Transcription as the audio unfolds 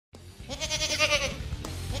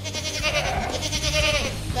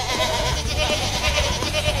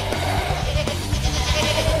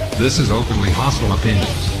This is Openly Hostile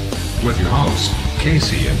Opinions, with your hosts,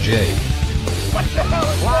 Casey and Jay. What the hell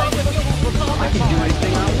is wrong with you? I can do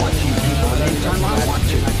anything I want to, people, at any time I want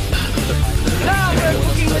to. Now we're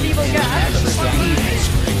cooking with evil guys.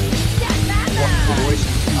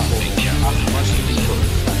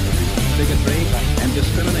 Bigotry and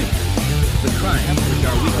discrimination. The crimes which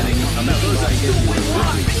are weakening America.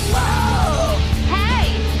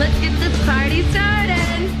 Hey, let's get this party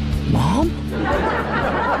started. Mom?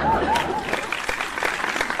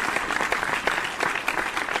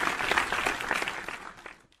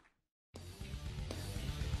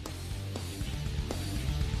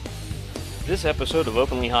 This episode of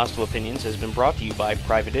Openly Hostile Opinions has been brought to you by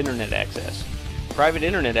Private Internet Access. Private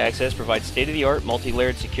Internet Access provides state-of-the-art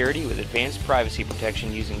multi-layered security with advanced privacy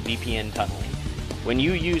protection using VPN tunneling. When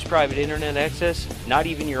you use Private Internet Access, not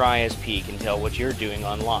even your ISP can tell what you're doing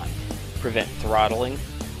online, prevent throttling,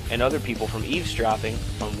 and other people from eavesdropping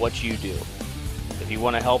on what you do. If you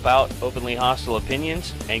want to help out Openly Hostile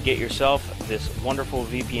Opinions and get yourself this wonderful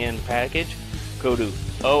VPN package, go to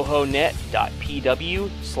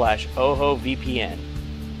ohonet.pw/ohovpn.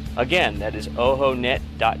 Again, that is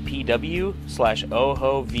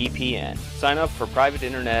ohonet.pw/ohovpn. Sign up for Private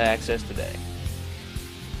Internet Access today.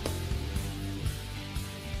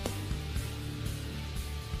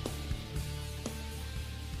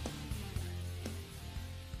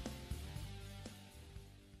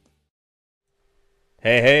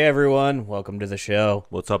 Hey everyone, welcome to the show.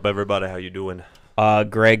 What's up, everybody? How you doing?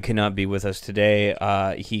 Greg cannot be with us today.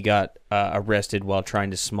 He got arrested while trying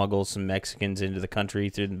to smuggle some Mexicans into the country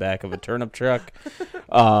through the back of a turnip truck.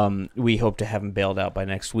 We hope to have him bailed out by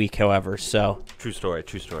next week, however. So True story.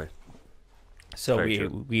 So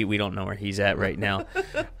we don't know where he's at right now.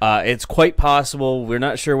 It's quite possible. We're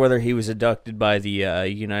not sure whether he was abducted by the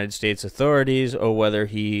United States authorities or whether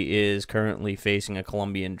he is currently facing a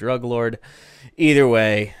Colombian drug lord. Either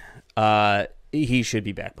way, he should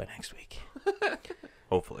be back by next week.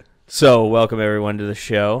 Hopefully. So, welcome everyone to the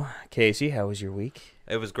show. Casey, how was your week?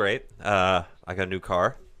 It was great. I got a new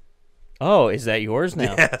car. Oh, is that yours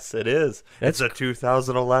now? Yes, it is. It's a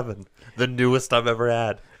 2011. The newest I've ever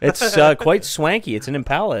had. It's quite swanky. It's an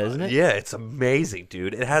Impala, isn't it? Yeah, it's amazing,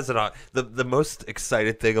 dude. It has it on. The most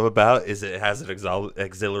excited thing about is it has an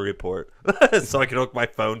auxiliary port, so I can hook my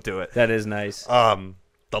phone to it. That is nice.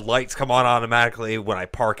 The lights come on automatically when I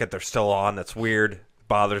park it. They're still on. That's weird.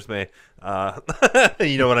 Bothers me.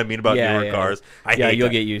 You know what I mean about newer cars. You'll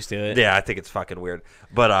get used to it. Yeah, I think it's fucking weird.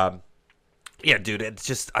 But yeah, dude, it's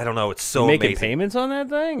just, I don't know, it's so making amazing. Payments on that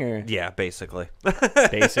thing, or Yeah, basically.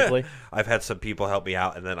 basically? I've had some people help me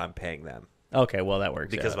out, and then I'm paying them. Okay, well, that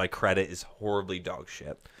works because out. my credit is horribly dog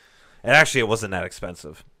shit. And actually, it wasn't that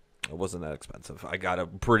expensive. I got a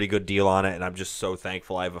pretty good deal on it, and I'm just so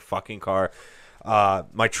thankful I have a fucking car.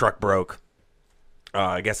 My truck broke.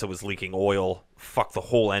 I guess it was leaking oil. Fucked the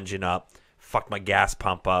whole engine up. Fucked my gas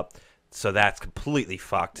pump up. So that's completely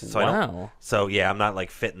fucked. So yeah, I'm not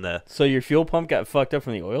like fitting the. So your fuel pump got fucked up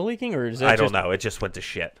from the oil leaking, or is that? I don't know. It just went to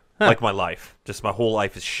shit. Like my life. Just my whole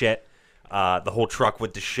life is shit. The whole truck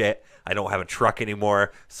went to shit. I don't have a truck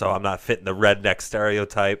anymore, so I'm not fitting the redneck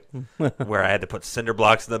stereotype where I had to put cinder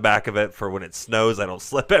blocks in the back of it for when it snows. I don't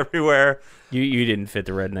slip everywhere. You didn't fit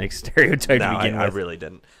the redneck stereotype to begin with. I really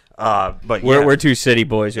didn't. But we're two city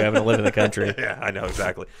boys who happen to live in the country. Yeah, I know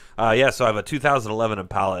exactly. Yeah, so I have a 2011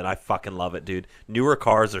 Impala, and I fucking love it, dude. Newer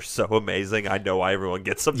cars are so amazing. I know why everyone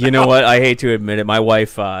gets them. You know what? I hate to admit it. My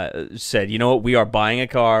wife said, "You know what? We are buying a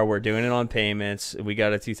car. We're doing it on payments. We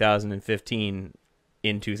got a 2015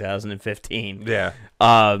 in 2015. Yeah.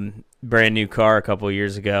 Brand new car a couple of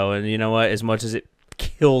years ago, and you know what? As much as it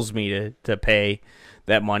kills me to pay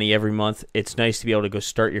that money every month, it's nice to be able to go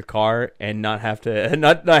start your car and not have to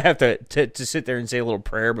to sit there and say a little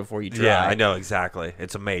prayer before you drive. Yeah, I know exactly.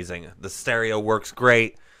 It's amazing. The stereo works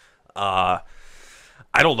great. I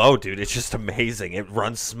don't know, dude. It's just amazing. It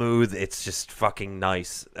runs smooth. It's just fucking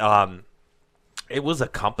nice. It was a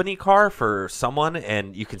company car for someone,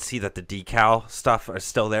 and you can see that the decal stuff are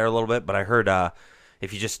still there a little bit. But I heard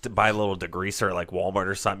if you just buy a little degreaser at like Walmart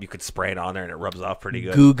or something, you could spray it on there and it rubs off pretty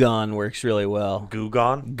good. Goo Gone works really well. Goo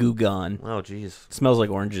Gone? Goo Gone. Oh, jeez. Smells like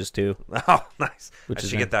oranges, too. Oh, nice. Which I is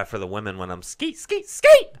should get that for the women when I'm skating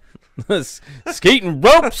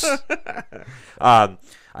ropes. I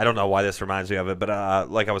don't know why this reminds me of it, but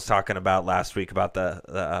like I was talking about last week about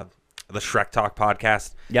the the Shrek Talk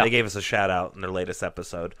podcast. Yeah. They gave us a shout out in their latest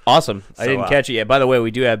episode. Awesome. I So, didn't catch it yet. By the way,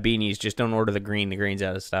 we do have beanies. Just don't order the green. The green's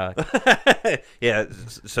out of stock. Yeah,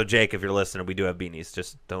 so Jake, if you're listening, we do have beanies.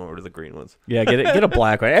 Just don't order the green ones. Yeah, get a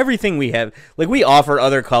black one. Everything we have, like we offer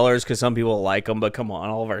other colors because some people like them, but come on,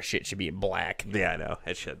 all of our shit should be in black. Yeah, I know.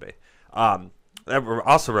 It should be. That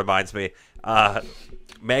also reminds me,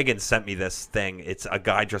 Megan sent me this thing. It's a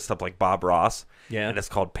guy dressed up like Bob Ross. Yeah. And it's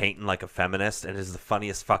called Painting Like a Feminist, and it is the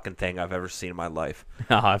funniest fucking thing I've ever seen in my life.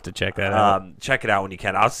 I'll have to check that out. Check it out when you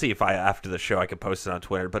can. I'll see if after the show I can post it on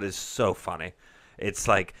Twitter, but it's so funny. It's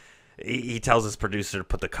like he tells his producer to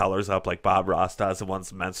put the colors up like Bob Ross does, and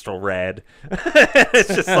one's menstrual red.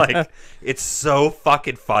 It's just like, it's so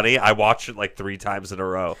fucking funny. I watched it like 3 times in a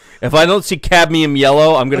row. If I don't see cadmium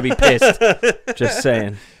yellow, I'm going to be pissed. Just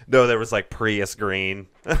saying. No, there was like Prius green.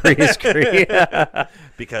 Prius green.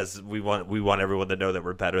 Because we want everyone to know that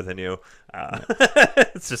we're better than you.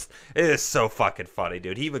 It is so fucking funny,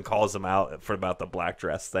 dude. He even calls him out about the black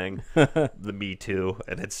dress thing, the Me Too,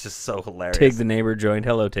 and it's just so hilarious. Tig the neighbor joined.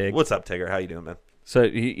 Hello, Tig. What's up, Tigger? How you doing, man? So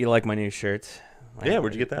you like my new shirts? Yeah,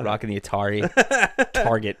 where'd you get that? Rocking the Atari.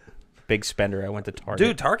 Target. Big spender. I went to Target.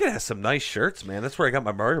 Dude, Target has some nice shirts, man. That's where I got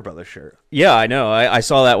my Mario Brothers shirt. Yeah, I know. I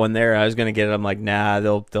saw that one there. I was gonna get it. I'm like, nah,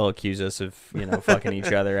 they'll accuse us of fucking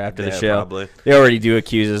each other after the show. Probably. They already do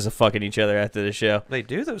accuse us of fucking each other after the show. They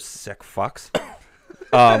do, those sick fucks.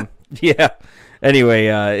 Yeah. Anyway,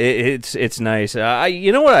 it's nice.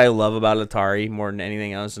 You know what I love about Atari more than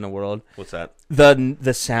anything else in the world? What's that?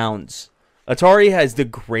 The sounds. Atari has the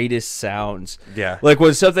greatest sounds. Yeah. Like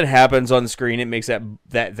when something happens on the screen, it makes that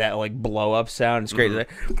like blow up sound. It's great.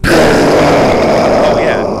 Mm-hmm.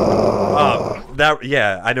 Oh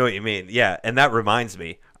yeah. I know what you mean. Yeah, and that reminds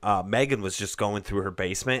me. Megan was just going through her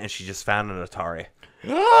basement and she just found an Atari.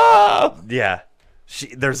 Yeah.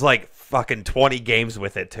 There's like fucking 20 games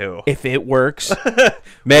with it too. If it works,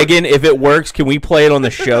 Megan, if it works, can we play it on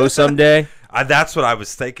the show someday? That's what I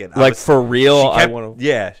was thinking. For real, I want to.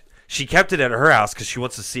 Yeah. She kept it at her house because she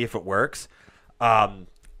wants to see if it works. And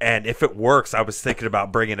if it works, I was thinking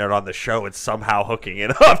about bringing it on the show and somehow hooking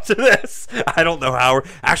it up to this. I don't know how.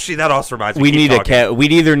 Actually, that also reminds me. We'd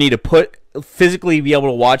either need to physically be able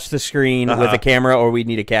to watch the screen with a camera, or we'd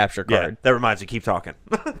need a capture card. Yeah, that reminds me. Keep talking.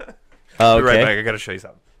 Okay. Be right back. I got to show you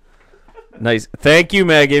something. Nice. Thank you,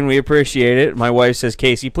 Megan. We appreciate it. My wife says,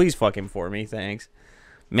 Casey, please fuck him for me. Thanks.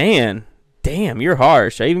 Man, damn, you're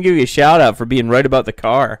harsh. I even give you a shout out for being right about the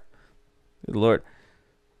car. Good Lord.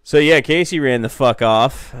 So, yeah, Casey ran the fuck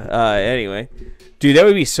off. Anyway. Dude, that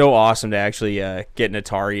would be so awesome to actually get an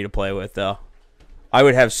Atari to play with, though. I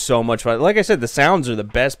would have so much fun. Like I said, the sounds are the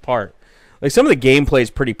best part. Like, some of the gameplay is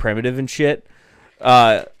pretty primitive and shit.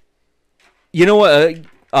 You know what?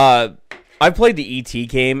 I played the E.T.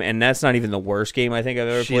 game, and that's not even the worst game I think I've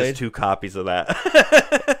ever played. She has 2 copies of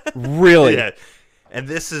that. Really? Yeah. And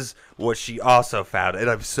this is what she also found. And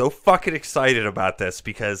I'm so fucking excited about this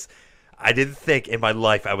because I didn't think in my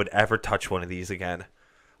life I would ever touch one of these again.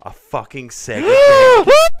 A fucking Sega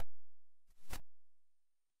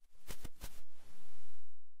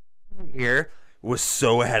Game Gear was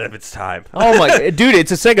so ahead of its time. Oh my dude,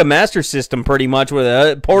 it's a Sega Master System pretty much with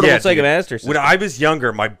a portable Sega Master System. When I was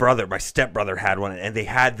younger, my stepbrother had one, and they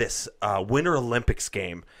had this Winter Olympics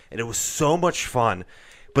game, and it was so much fun.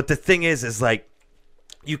 But the thing is like,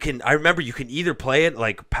 I remember you can either play it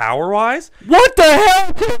like power-wise. What the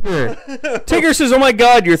hell, Tigger? Tigger says, oh my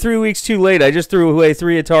god, you're 3 weeks too late. I just threw away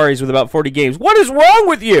 3 Ataris with about 40 games. What is wrong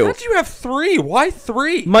with you? How do you have 3? Why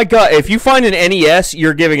 3? My god, if you find an NES,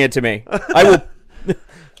 you're giving it to me.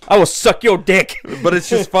 I will suck your dick. But it's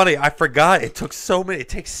just funny. I forgot. It took so many. It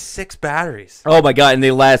takes 6 batteries. Oh my god, and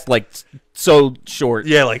they last like so short.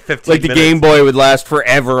 Yeah, like 15 Like the minutes. Game Boy would last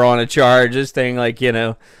forever on a charge. This thing, like,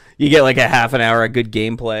 you get like a half an hour of good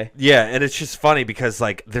gameplay. Yeah, and it's just funny because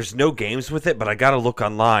like there's no games with it, but I got to look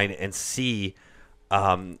online and see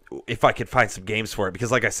if I could find some games for it.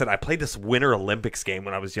 Because like I said, I played this Winter Olympics game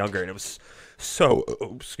when I was younger, and it was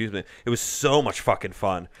it was so much fucking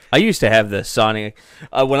fun. I used to have the Sonic.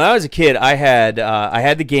 When I was a kid, I had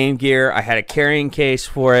the Game Gear. I had a carrying case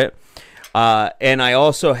for it, and I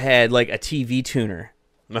also had like a TV tuner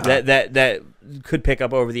that could pick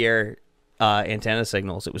up over the air antenna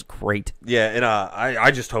signals. It was great. Yeah, and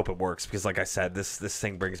I just hope it works because, like I said, this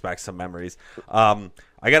thing brings back some memories. I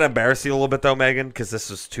gotta embarrass you a little bit though, Megan, because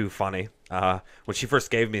this was too funny. When she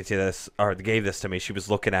first gave this to me, she was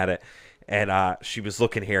looking at it, and she was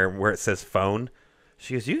looking here where it says phone.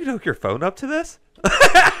 She goes, "You can hook your phone up to this?"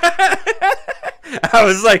 I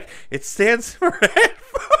was like, "It stands for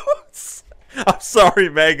headphones." I'm sorry,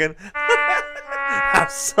 Megan. I'm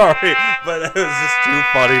sorry, but it was just too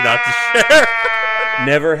funny not to share.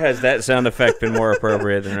 Never has that sound effect been more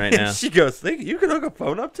appropriate than right now. And she goes, "Think you can hook a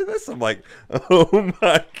phone up to this?" I'm like, "Oh my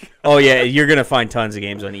god!" Oh yeah, you're gonna find tons of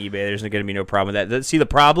games on eBay. There's gonna be no problem with that. See, the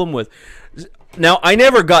problem with now, I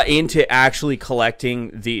never got into actually collecting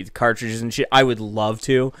the cartridges and shit. I would love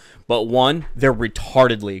to, but one, they're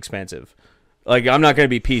retardedly expensive. Like, I'm not gonna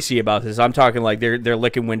be PC about this. I'm talking like they're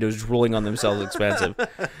licking windows, drooling on themselves expensive.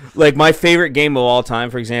 Like, my favorite game of all time,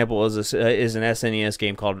 for example, is an SNES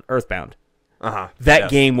game called Earthbound.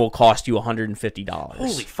 That game will cost you $150.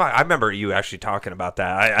 Holy fuck! I remember you actually talking about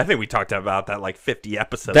that. I think we talked about that like 50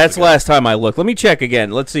 episodes That's ago. last time I looked. Let me check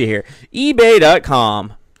again. Let's see here.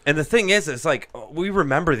 eBay.com. And the thing is, it's like we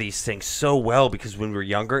remember these things so well because when we were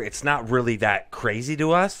younger, it's not really that crazy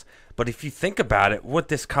to us. But if you think about it, would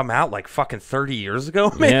this come out like fucking 30 years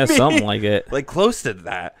ago? Maybe? Yeah, something like it. Like close to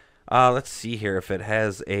that. Let's see here if it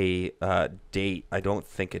has a date. I don't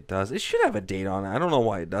think it does. It should have a date on it. I don't know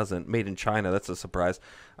why it doesn't. Made in China. That's a surprise.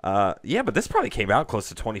 Yeah, but this probably came out close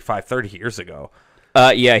to 25, 30 years ago.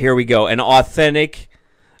 Yeah, here we go. An authentic,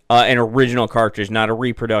 an original cartridge, not a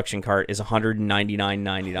reproduction cart, is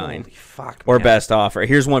 $199.99. Holy fuck, or man. best offer.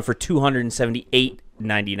 Here's one for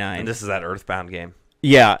 $278.99. And this is that Earthbound game.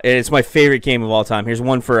 Yeah, it's my favorite game of all time. Here's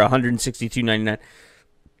one for $162.99.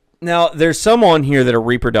 Now, there's some on here that are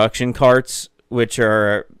reproduction carts, which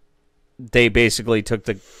are, they basically took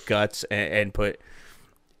the guts and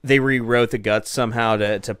they rewrote the guts somehow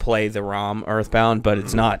to play the ROM Earthbound, but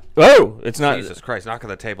it's not. Oh, it's not. Jesus Christ, knocking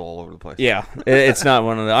the table all over the place. Yeah, it's not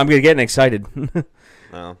one of them. I'm getting excited.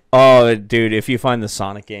 No. Oh, dude, if you find the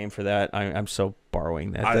Sonic game for that, I'm so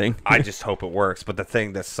borrowing that thing. I just hope it works, but the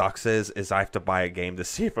thing that sucks is I have to buy a game to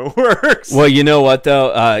see if it works. Well, you know what,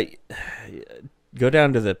 though? Go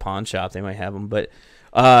down to the pawn shop. They might have them. But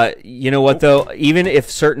you know what, though? Even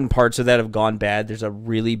if certain parts of that have gone bad, there's a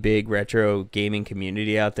really big retro gaming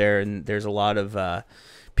community out there, and there's a lot of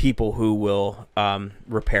people who will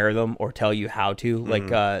repair them or tell you how to. Like,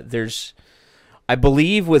 there's... I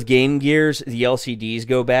believe with Game Gears, the LCDs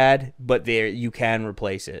go bad, but you can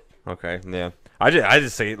replace it. Okay, yeah. I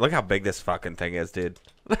just say, look how big this fucking thing is, dude.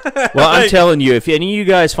 Well, I'm telling you, if any of you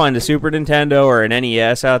guys find a Super Nintendo or an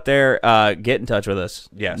NES out there, get in touch with us.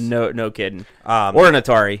 Yes. No kidding. Or an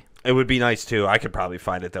Atari. It would be nice, too. I could probably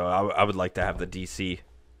find it, though. I would like to have the DC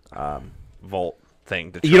Volt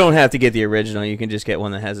thing. You don't have to get the original. You can just get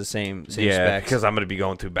one that has the same specs. Because I'm going to be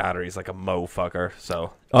going through batteries like a motherfucker,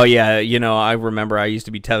 so... Oh, yeah. You know, I remember I used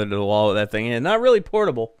to be tethered to the wall with that thing, and not really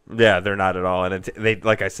portable. Yeah, they're not at all. And they,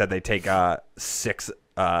 like I said, they take 6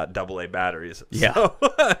 AA batteries. Yeah. So.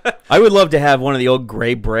 I would love to have one of the old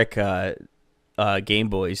gray brick Game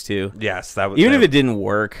Boys, too. Yes. That would, even if it didn't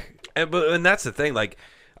work. And that's the thing, like...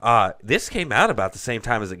 this came out about the same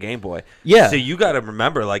time as a Game Boy. Yeah. So you got to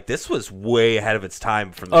remember, like, this was way ahead of its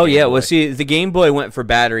time from the Oh, Game yeah. Boy. Well, see, the Game Boy went for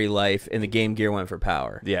battery life, and the Game Gear went for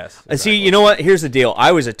power. Yes. And see, exactly. you know what? Here's the deal.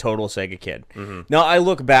 I was a total Sega kid. Now, I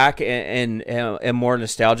look back and am more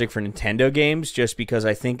nostalgic for Nintendo games just because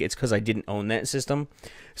I think it's because I didn't own that system.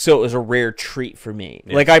 So it was a rare treat for me.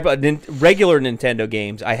 Yeah. Like, regular Nintendo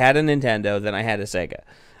games, I had a Nintendo, then I had a Sega.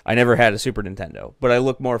 I never had a Super Nintendo, but I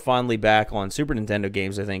look more fondly back on Super Nintendo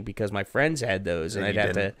games, I think, because my friends had those, and I'd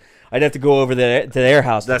have to go over to their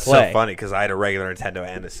house That's to play. so funny because I had a regular Nintendo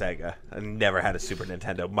and a Sega. I never had a Super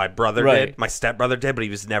Nintendo. My brother Right. did. My stepbrother did, but he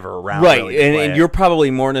was never around. Right, really to play and it. you're probably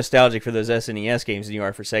more nostalgic for those SNES games than you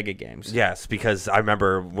are for Sega games. Yes, because I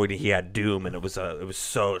remember when he had Doom, and it was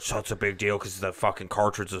such a big deal because the fucking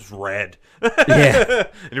cartridge was red. Yeah.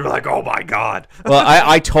 And you were like, oh my god. Well,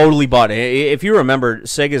 I totally bought it. If you remember,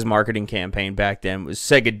 Sega's marketing campaign back then was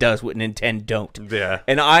Sega does what Nintendo don't. Yeah.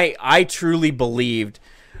 And I truly believed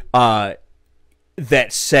that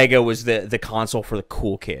Sega was the console for the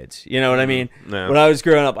cool kids. You know what I mean? No. When I was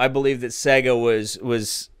growing up, I believed that Sega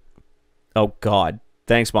was oh god.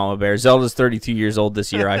 Thanks, Mama Bear. Zelda's 32 years old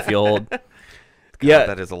this year. I feel old. God, Yeah.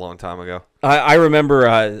 that is a long time ago. I remember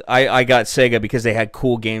I got Sega because they had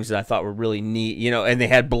cool games that I thought were really neat, you know, and they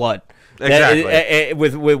had blood. Exactly.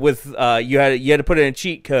 With you had to put in a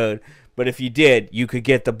cheat code, but if you did, you could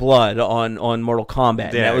get the blood on Mortal Kombat.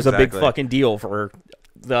 And Yeah, that was a big exactly. fucking deal for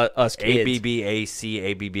us kids.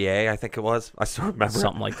 ABBACABBA, I think it was. I still remember.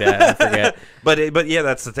 Something like that. I forget. But yeah,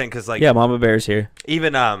 that's the thing because like Yeah, Mama Bear's here.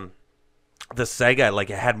 even the Sega, like,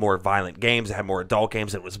 it had more violent games, it had more adult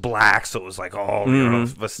games, it was black, so it was like, oh, you know,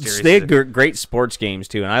 mysterious. They had great sports games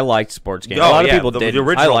too, and I liked sports games. Oh, a lot yeah, of people the did.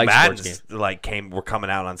 original I liked sports Maddens, games. like, were coming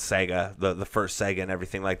out on Sega, the first Sega and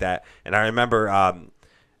everything like that. And I remember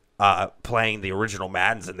playing the original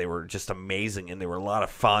Maddens, and they were just amazing, and they were a lot of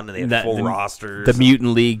fun, and they had full rosters. The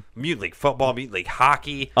Mutant League football, Mutant League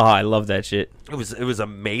hockey. Oh, I love that shit. It was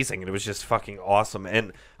amazing, and it was just fucking awesome.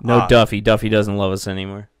 And no Duffy doesn't love us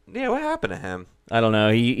anymore. Yeah, what happened to him? I don't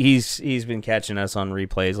know. He's been catching us on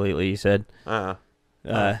replays lately. He said.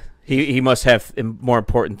 He must have more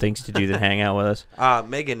important things to do than hang out with us.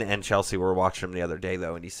 Megan and Chelsea were watching him the other day,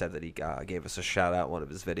 though, and he said that he gave us a shout out in one of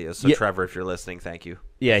his videos. So, Trevor, if you're listening, thank you.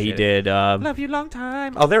 Yeah, he did. Love you long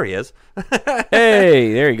time. Oh, there he is.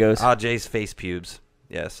 Hey, there he goes. Jay's face pubes.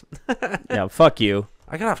 Yes. Yeah, fuck you.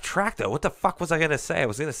 I got off track, though. What the fuck was I going to say? I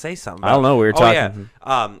was going to say something. I don't know. We were talking.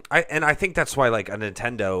 Yeah. I think that's why, like, a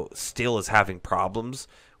Nintendo still is having problems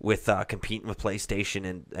with competing with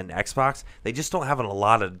PlayStation and Xbox. They just don't have a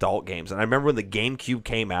lot of adult games. And I remember when the GameCube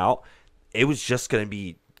came out, it was just going to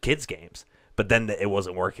be kids games. But then it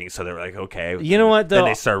wasn't working, so they were like, okay. You know what, though? Then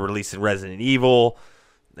they started releasing Resident Evil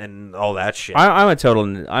and all that shit. I'm a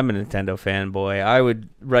Nintendo fanboy. I would,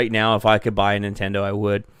 right now, if I could buy a Nintendo, I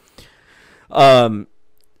would.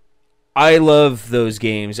 I love those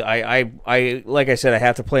games. I like I said, I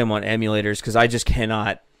have to play them on emulators because I just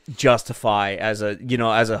cannot justify as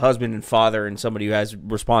a husband and father and somebody who has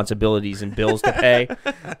responsibilities and bills to pay.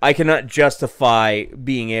 I cannot justify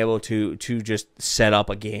being able to just set up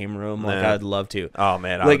a game room like I'd love to. Oh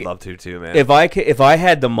man, I would love to too, man. If I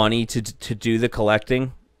had the money to do the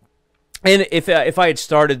collecting. And if I had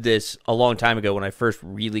started this a long time ago when I first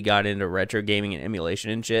really got into retro gaming and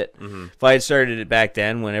emulation and shit, if I had started it back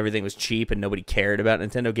then when everything was cheap and nobody cared about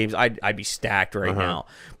Nintendo games, I'd be stacked right now.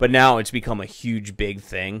 But now it's become a huge, big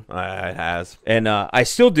thing. It has. And I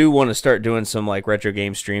still do want to start doing some like retro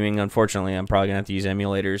game streaming. Unfortunately, I'm probably going to have to use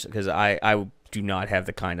emulators because I do not have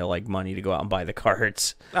the kind of like money to go out and buy the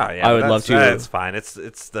carts. Oh, yeah, I would love to. That's fine. It's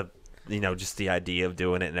the... just the idea of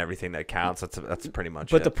doing it and everything that counts. That's pretty much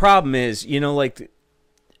it. But the problem is, like,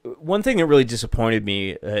 one thing that really disappointed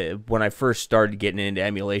me when I first started getting into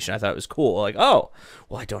emulation, I thought it was cool. Like, oh,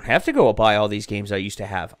 well, I don't have to go buy all these games I used to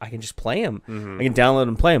have. I can just play them. I can download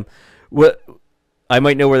and play them. What? I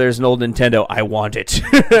might know where there's an old Nintendo. I want it.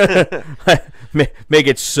 Make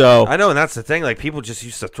it so. I know, and that's the thing. Like, people just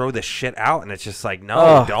used to throw this shit out, and it's just like,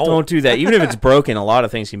 no, don't do that. Even if it's broken, a lot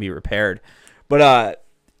of things can be repaired. But,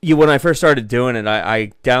 when I first started doing it,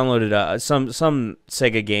 I downloaded some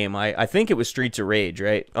Sega game. I think it was Streets of Rage,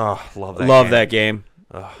 right? Oh, love that game.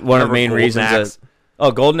 One of the main reasons.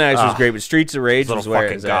 Golden Axe was great, but Streets of Rage was where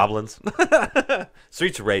fucking goblins.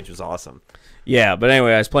 Streets of Rage was awesome. Yeah, but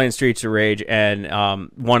anyway, I was playing Streets of Rage, and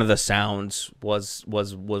one of the sounds was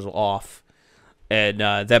off. And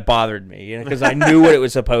that bothered me, because I knew what it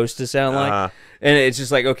was supposed to sound like. And it's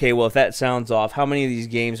just like, okay, well, if that sounds off, how many of these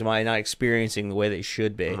games am I not experiencing the way they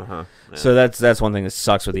should be? Yeah. So that's one thing that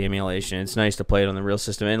sucks with the emulation. It's nice to play it on the real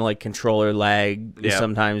system. And, like, controller lag is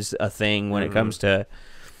sometimes a thing when it comes to...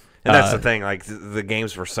 And that's the thing. Like, the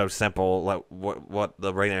games were so simple. Like, what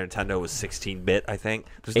the regular Nintendo was 16-bit, I think.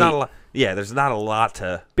 There's not a lot... Yeah, there's not a lot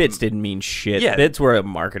to... Bits didn't mean shit. Yeah. Bits were a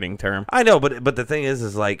marketing term. I know, but the thing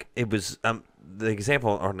is like, it was... the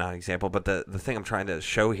example, or not example, but the thing I'm trying to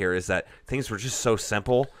show here is that things were just so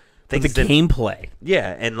simple. The gameplay.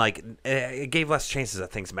 Yeah, and like it gave less chances of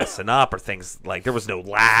things messing up or things like there was no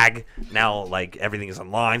lag. Now like everything is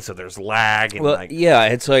online, so there's lag. And,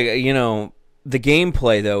 it's like the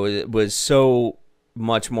gameplay though was so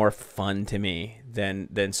much more fun to me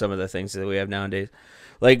than some of the things that we have nowadays.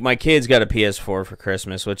 Like my kids got a PS4 for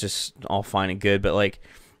Christmas, which is all fine and good, but like.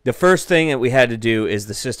 The first thing that we had to do is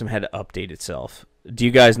the system had to update itself. Do you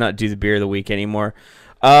guys not do the beer of the week anymore?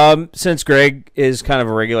 Since Greg is kind of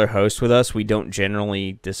a regular host with us, we don't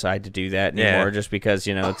generally decide to do that anymore just because,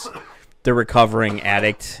 it's the recovering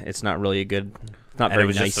addict. It's not really a good... Not very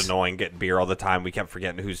nice. It was just annoying getting beer all the time. We kept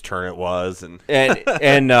forgetting whose turn it was.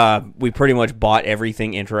 And we pretty much bought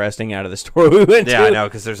everything interesting out of the store we went to. Yeah, I know,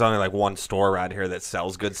 because there's only like one store around here that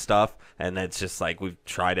sells good stuff. And it's just like we've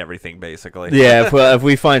tried everything basically. Yeah, if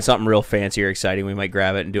we find something real fancy or exciting, we might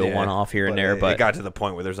grab it and do a one-off here and there. But it got to the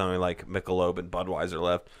point where there's only like Michelob and Budweiser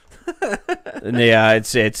left. Yeah,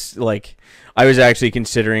 it's like I was actually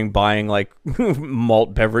considering buying like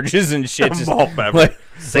malt beverages and shit. Malt beverage,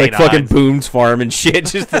 like fucking Boone's Farm and shit.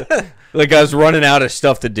 Just like I was running out of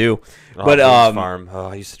stuff to do. But Boone's Farm. Oh,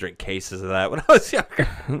 I used to drink cases of that when I was younger.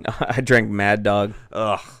 I drank Mad Dog.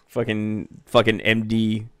 Ugh, fucking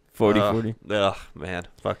MD. 40. Ugh, man,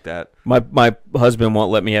 fuck that. My husband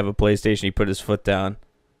won't let me have a PlayStation. He put his foot down.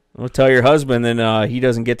 Well, tell your husband, then he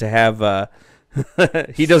doesn't get to have.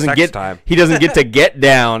 He doesn't get to get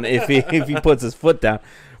down if he puts his foot down.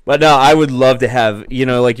 But no, I would love to have.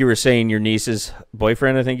 Like you were saying, your niece's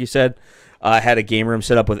boyfriend. I think you said. had a game room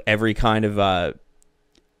set up with every kind of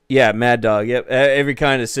yeah, Mad Dog. Yep, every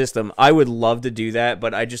kind of system. I would love to do that,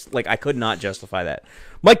 but I just I could not justify that.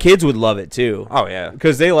 My kids would love it too. Oh yeah,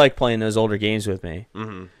 because they like playing those older games with me.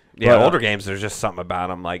 Mm-hmm. Yeah, older games. There's just something about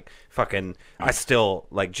them. Like fucking, I still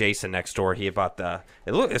like Jason next door. He bought the.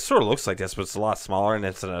 It sort of looks like this, but it's a lot smaller, and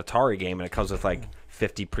it's an Atari game, and it comes with like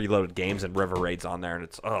 50 preloaded games and River Raids on there, and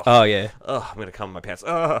it's oh yeah. I'm gonna come in my pants.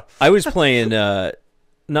 I was playing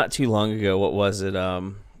not too long ago. What was it?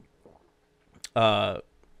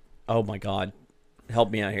 Oh my God,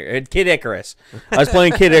 help me out here. Kid Icarus. I was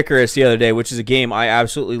playing Kid Icarus the other day, which is a game I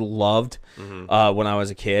absolutely loved when I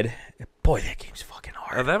was a kid. Boy, that game's fucking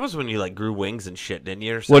hard. That was when you like grew wings and shit, didn't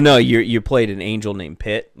you? Or well, no, you played an angel named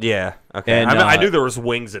Pit. Yeah, okay. And, I knew there was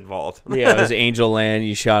wings involved. Yeah, it was Angel Land.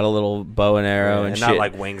 You shot a little bow and arrow and shit. Not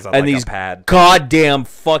like wings on and like these a pad. Goddamn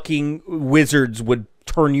fucking wizards would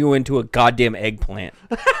turn you into a goddamn eggplant.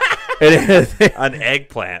 An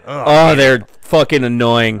eggplant. Oh, they're fucking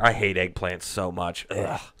annoying. I hate eggplants so much.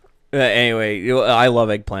 Anyway, I love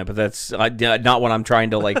eggplant, but that's not what I'm trying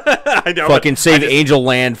to I know, fucking save Angel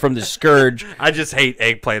Land from the scourge. I just hate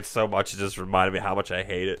eggplants so much. It just reminded me how much I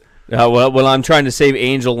hate it. Well, when I'm trying to save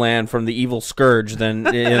Angel Land from the evil scourge, then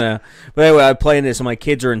But anyway, I'm playing this, and my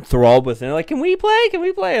kids are enthralled with it. They're like, "Can we play? Can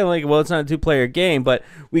we play?" I'm like, "Well, it's not a 2-player game, but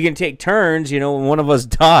we can take turns. When one of us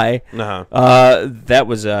die." That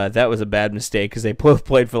was a bad mistake because they both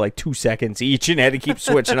played for like 2 seconds each and had to keep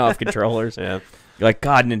switching off controllers. Yeah. Like,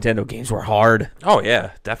 God, Nintendo games were hard. Oh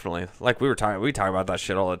yeah, definitely. Like we talk about that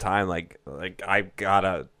shit all the time. Like I got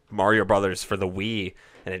a Mario Brothers for the Wii.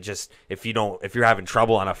 And it just, if you're having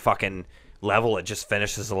trouble on a fucking level, it just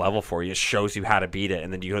finishes the level for you. It shows you how to beat it,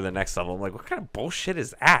 and then you go to the next level. I'm like, what kind of bullshit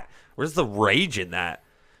is that? Where's the rage in that?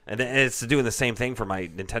 And it's doing the same thing for my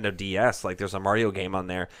Nintendo DS. Like, there's a Mario game on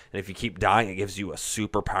there, and if you keep dying, it gives you a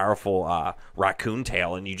super powerful raccoon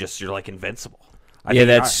tail, and you're like invincible.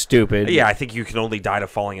 That's stupid. Yeah, I think you can only die to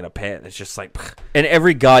falling in a pit. And it's just like, and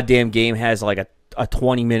every goddamn game has like a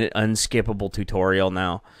 20-minute unskippable tutorial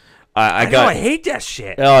now. I hate that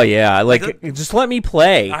shit. Oh yeah, just let me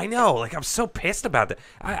play. I know, I'm so pissed about that.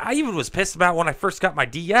 I even was pissed about when I first got my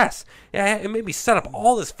DS. Yeah, it made me set up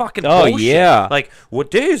all this fucking bullshit. Yeah. Like, what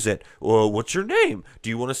day is it? What's your name? Do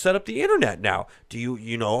you want to set up the internet now? Do you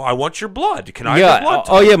I want your blood. Can I have your blood?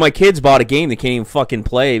 Oh yeah, my kids bought a game they can't even fucking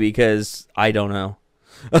play because I don't know.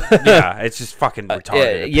 Yeah, it's just fucking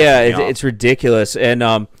retarded. It's ridiculous.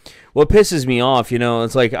 And what pisses me off,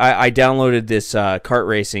 it's like I downloaded this kart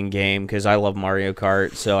racing game because I love Mario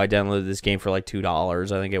Kart, so I downloaded this game for like $2.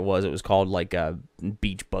 I think it was. It was called like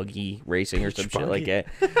Beach Buggy Racing or some shit like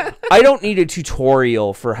that. I don't need a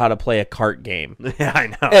tutorial for how to play a kart game. Yeah, I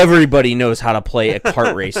know. Everybody knows how to play a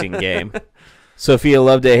kart racing game. Sophia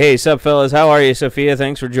Loveday, hey, sup, fellas? How are you, Sophia?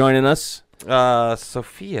 Thanks for joining us.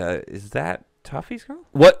 Sophia, is that Tuffy's girl?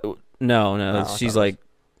 What? No, she's like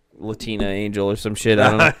Latina Angel or some shit.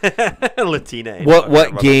 I don't know. Latina Angel.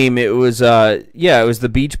 What game? It was it was the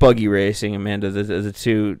Beach Buggy Racing, Amanda. The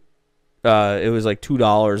two it was like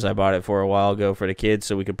 $2 I bought it for a while ago for the kids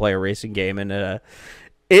so we could play a racing game, and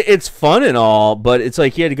it's fun and all, but it's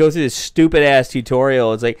like you had to go through this stupid ass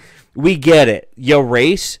tutorial. It's like, we get it. You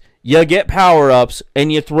race, you get power-ups,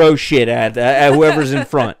 and you throw shit at whoever's in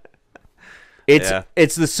front.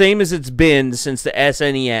 It's the same as it's been since the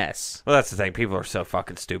SNES. Well, that's the thing. People are so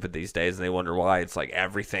fucking stupid these days, and they wonder why. It's like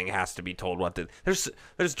everything has to be told what to.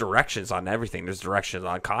 There's directions on everything. There's directions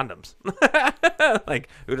on condoms. Like,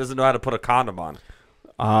 who doesn't know how to put a condom on?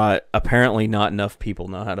 Apparently not enough people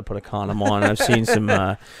know how to put a condom on. I've seen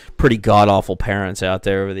some pretty god-awful parents out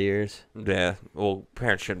there over the years. Yeah, well,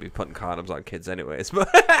 parents shouldn't be putting condoms on kids anyways. Oh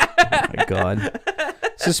my God.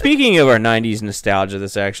 So speaking of our 90s nostalgia,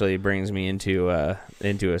 this actually brings me into a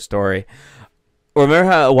story. Remember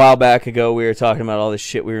how a while back ago we were talking about all the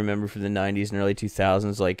shit we remember from the 90s and early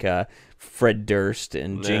 2000s, like Fred Durst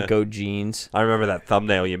and JNCO jeans? I remember that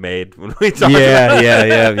thumbnail you made when we talked about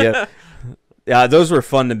Yeah. Yeah, those were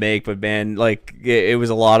fun to make, but man, like it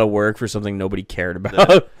was a lot of work for something nobody cared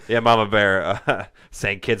about. Yeah, Mama Bear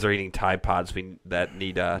saying kids are eating Tide Pods that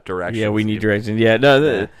need directions. Yeah, we need directions. Yeah,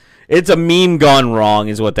 no, it's a meme gone wrong,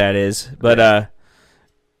 is what that is. But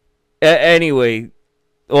anyway,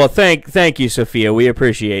 well, thank you, Sophia. We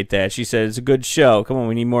appreciate that. She said it's a good show. Come on,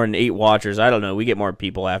 we need more than 8 watchers. I don't know. We get more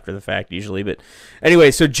people after the fact usually, but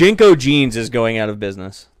anyway, so JNCO jeans is going out of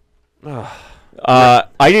business. I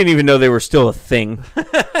didn't even know they were still a thing.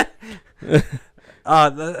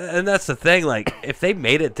 And that's the thing. Like, if they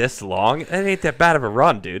made it this long, it ain't that bad of a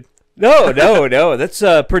run, dude. No, that's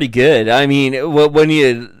pretty good. I mean, when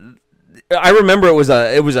I remember it was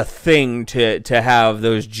a thing to have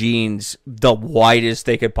those jeans the widest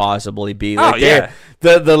they could possibly be. Like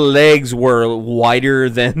the legs were wider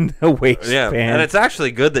than the waistband. Yeah, and it's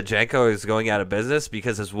actually good that JNCO is going out of business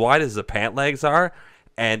because as wide as the pant legs are,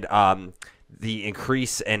 and the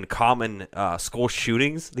increase in common school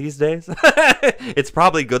shootings these days, it's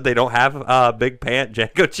probably good they don't have big pant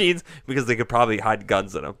JNCO jeans because they could probably hide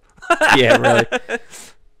guns in them. Yeah, really.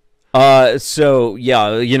 So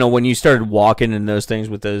yeah, when you started walking in those things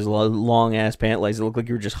with those long ass pant legs, it looked like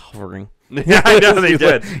you were just hovering. Yeah, I know they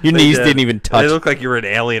did. Your knees didn't even touch. They looked like you were an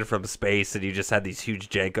alien from space, and you just had these huge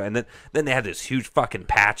JNCO, and then they had those huge fucking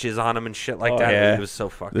patches on them and shit like that. Yeah. It was so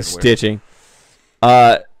fucking the weird. Stitching.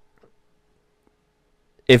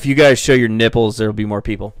 If you guys show your nipples, there'll be more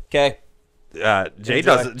people. Okay. Jay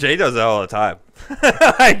does it all the time.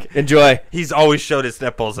 Enjoy. He's always showed his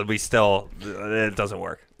nipples, and it doesn't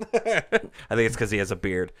work. I think it's because he has a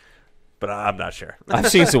beard, but I'm not sure. I've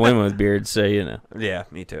seen some women with beards, so Yeah,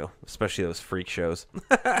 me too. Especially those freak shows.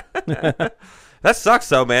 That sucks,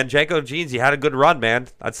 though, man. JNCO jeans, you had a good run, man.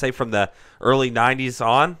 I'd say from the early '90s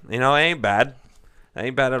on, it ain't bad. It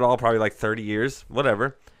ain't bad at all. Probably like 30 years,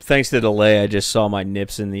 whatever. Thanks to the delay, I just saw my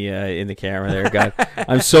nips in the camera there. God,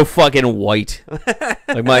 I'm so fucking white.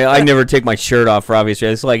 I never take my shirt off for obvious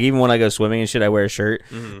reasons. It's like even when I go swimming and shit, I wear a shirt,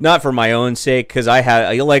 not for my own sake, because I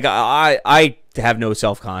have no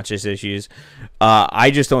self-conscious issues. I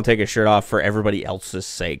just don't take a shirt off for everybody else's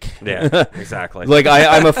sake. Yeah, exactly.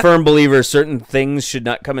 I'm a firm believer certain things should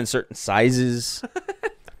not come in certain sizes.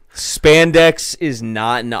 Spandex is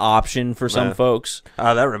not an option for some folks.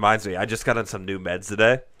 That reminds me. I just got on some new meds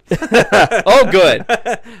today. Oh, good.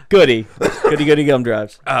 Goody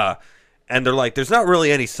gumdrops. And they're like, there's not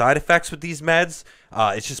really any side effects with these meds.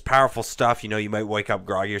 It's just powerful stuff. You might wake up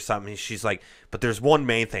groggy or something. She's like, but there's one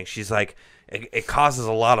main thing. She's like, it causes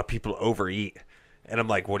a lot of people to overeat. And I'm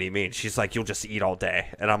like, what do you mean? She's like, you'll just eat all day.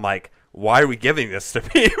 And I'm like, why are we giving this to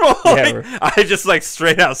people? I just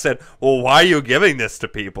straight out said, well, why are you giving this to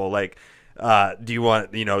people? Do you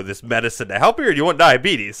want, this medicine to help you, or do you want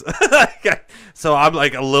diabetes? So I'm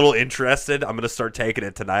a little interested. I'm going to start taking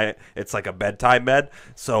it tonight. It's like a bedtime med.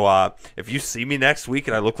 So if you see me next week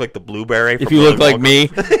and I look like the blueberry, if you look like me,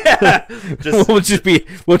 yeah,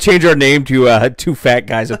 we'll change our name to Two Fat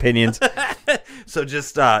Guys Opinions. So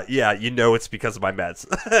just, it's because of my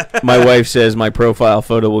meds. My wife says my profile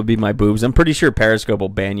photo will be my boobs. I'm pretty sure Periscope will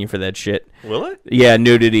ban you for that shit. Will it? Yeah,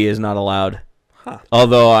 nudity is not allowed. Huh.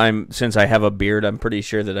 Although since I have a beard, I'm pretty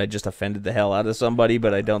sure that I just offended the hell out of somebody,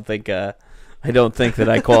 but I don't think that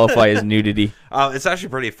I qualify as nudity. It's actually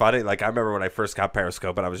pretty funny. I remember when I first got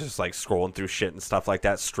Periscope and I was just scrolling through shit and stuff like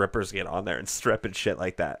that. Strippers get on there and strip and shit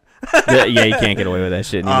like that. Yeah, you can't get away with that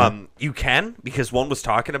shit anymore. You can, because one was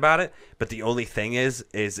talking about it, but the only thing is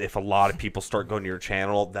if a lot of people start going to your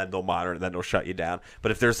channel, then they'll monitor, then they'll shut you down.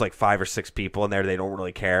 But if there's 5 or 6 people in there, they don't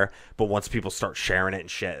really care. But once people start sharing it and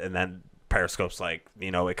shit, and then Periscope's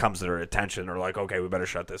it comes to their attention, they're like, okay, we better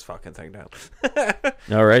shut this fucking thing down.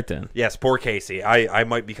 All right, then. Yes, poor Casey. I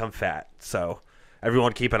might become fat, so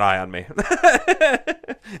everyone keep an eye on me.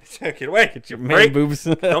 Get away. Get your man boobs.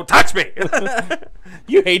 Don't touch me.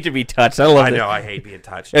 You hate to be touched. I love it. I know. I hate being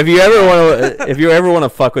touched. If you ever want to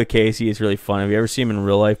fuck with Casey, it's really fun. Have you ever seen him in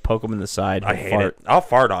real life? Poke him in the side. I hate it. I'll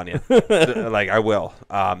fart on you. I will.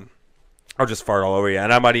 I'll just fart all over you,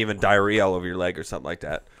 and I might even diarrhea all over your leg or something like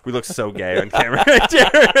that. We look so gay on camera right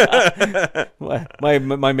there.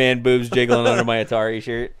 my man boobs jiggling under my Atari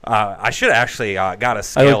shirt. I should have actually got a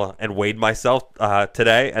scale and weighed myself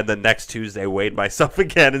today, and then next Tuesday weighed myself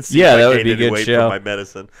again and see if I gained any weight from my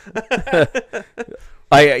medicine.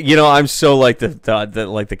 I'm so like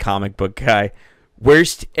the comic book guy.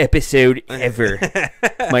 Worst episode ever.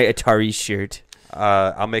 My Atari shirt.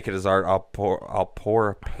 I'll make it as art. I'll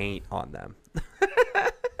pour paint on them.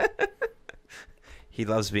 He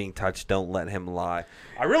loves being touched. Don't let him lie.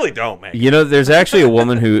 I really don't, man. There's actually a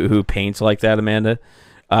woman who paints like that, Amanda.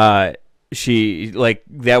 She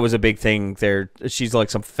that was a big thing there. She's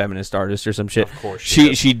some feminist artist or some shit. Of course,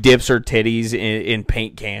 she dips her titties in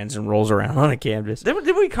paint cans and rolls around on a canvas. Did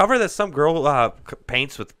we cover that some girl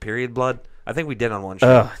paints with period blood? I think we did on one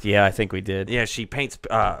show. Yeah, I think we did. Yeah, she paints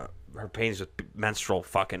her paintings with menstrual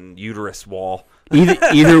fucking uterus wall.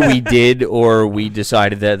 Either we did or we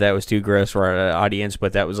decided that was too gross for our audience,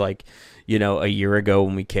 but that was a year ago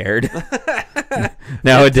when we cared.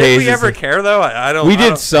 Nowadays, did we ever care though? I don't. We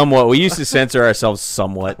did somewhat. We used to censor ourselves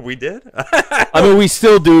somewhat. We did. I mean, we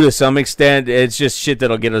still do to some extent. It's just shit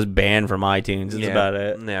that'll get us banned from iTunes. That's about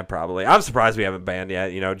it. Yeah, probably. I'm surprised we haven't banned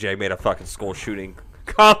yet. Jay made a fucking school shooting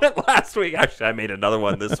comment last week. Actually, I made another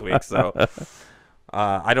one this week. So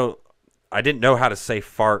I don't. I didn't know how to say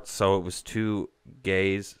fart, so it was two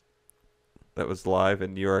gays that was live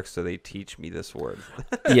in New York, so they teach me this word.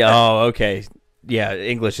 Yeah. Oh, okay. Yeah,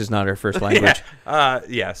 English is not her first language.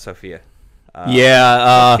 Yeah, Sophia.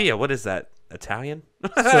 Sophia, what is that? Italian?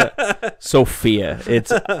 Sophia. It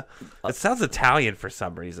sounds Italian for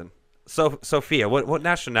some reason. Sophia, what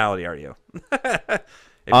nationality are you?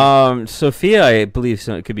 Sophia, I believe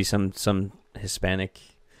it could be some Hispanic.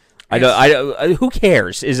 I don't. Who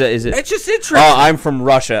cares? Is it? It's just interesting. Oh, I'm from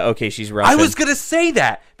Russia. Okay, she's Russian. I was gonna say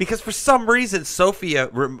that because for some reason Sophia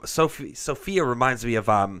reminds me of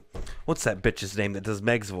what's that bitch's name that does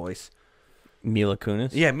Meg's voice? Mila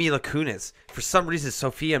Kunis. Yeah, Mila Kunis. For some reason,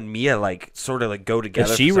 Sophia and Mia go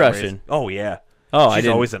together. Is she Russian? Reason. Oh yeah. Oh, she's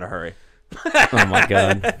always in a hurry. Oh my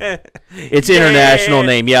god. It's international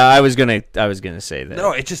name. Yeah, I was gonna say that.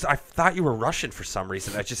 No, I thought you were Russian for some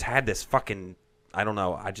reason. I just had this fucking. I don't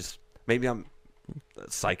know. Maybe I'm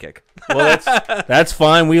psychic. Well, that's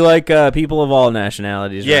fine. We like people of all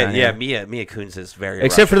nationalities. Yeah, here. Mia Kunis is very.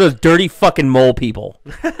 Except Russian. for those dirty fucking mole people.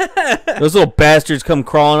 Those little bastards come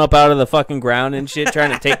crawling up out of the fucking ground and shit,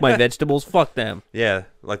 trying to take my vegetables. Fuck them. Yeah,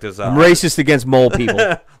 like those. I'm racist against mole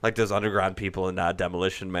people. Like those underground people in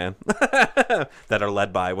Demolition Man that are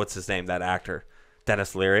led by what's his name? That actor,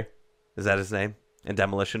 Dennis Leary. Is that his name in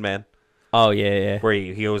Demolition Man? Oh yeah. Where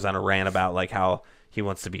he goes on a rant about like how he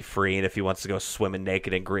wants to be free and if he wants to go swimming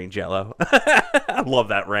naked in green jello. I love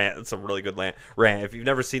that rant. It's a really good rant. If you've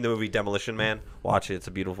never seen the movie Demolition Man, watch it. It's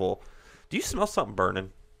a beautiful. Do you smell something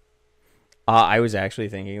burning? I was actually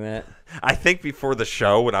thinking that. I think before the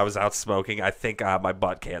show when I was out smoking, I think my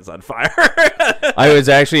butt can's on fire. I was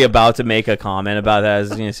actually about to make a comment about that. I was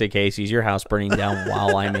going to say, Casey, is your house burning down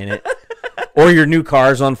while I'm in it? Or your new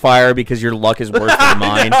car's on fire because your luck is worse than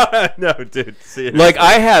mine. No, dude. Seriously. Like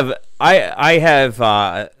I have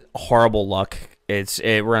horrible luck.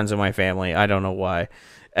 It runs in my family. I don't know why.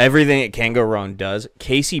 Everything that can go wrong does.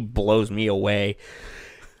 Casey blows me away.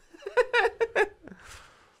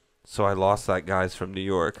 So I lost that guy's from New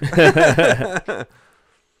York. Yeah,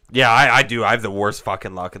 I do. I have the worst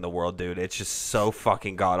fucking luck in the world, dude. It's just so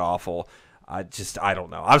fucking god awful. I don't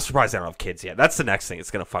know. I'm surprised I don't have kids yet. That's the next thing. It's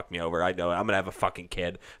going to fuck me over. I know it. I'm going to have a fucking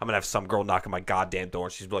kid. I'm going to have some girl knock on my goddamn door.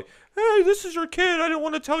 And she's like, hey, this is your kid. I didn't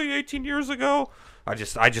want to tell you 18 years ago. I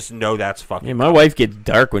just know that's fucking. Yeah, my wife gets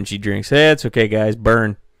dark when she drinks. Hey, it's okay, guys.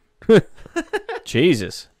 Burn.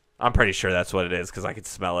 Jesus. I'm pretty sure that's what it is because I can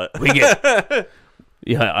smell it. We get.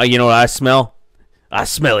 Yeah, you know what I smell? I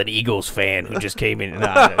smell an Eagles fan who just came in. Oh,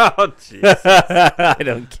 I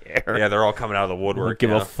don't care. Yeah, they're all coming out of the woodwork. Give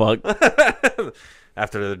a fuck.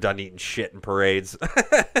 After they're done eating shit in parades.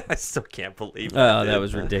 I still can't believe it. Oh, that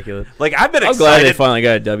was ridiculous. Like, I've been excited. I'm glad they finally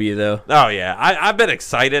got a W, though. Oh, yeah. I've been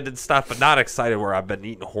excited and stuff, but not excited where I've been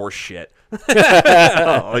eating horse shit.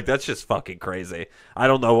 Like, that's just fucking crazy. I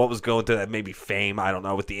don't know what was going through that. Maybe fame. I don't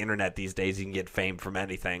know. With the internet these days, you can get fame from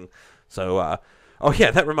anything. So, oh,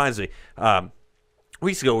 yeah, that reminds me.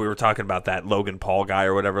 Weeks ago, we were talking about that Logan Paul guy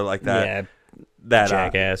or whatever like that. Yeah, that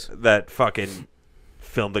jackass. That fucking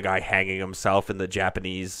filmed the guy hanging himself in the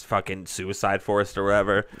Japanese fucking suicide forest or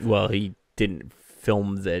whatever. Well, he didn't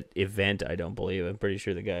film that event, I don't believe. I'm pretty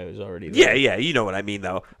sure the guy was already there. Yeah, you know what I mean,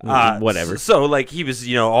 though. Whatever. So, like, he was,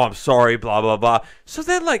 oh, I'm sorry, blah, blah, blah. So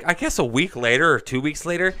then, like, I guess a week later or 2 weeks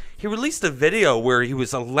later, he released a video where he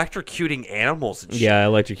was electrocuting animals and shit. Yeah,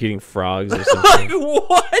 electrocuting frogs or something. Like,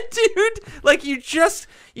 what, dude? Like, you just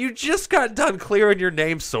got done clearing your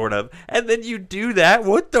name, sort of, and then you do that?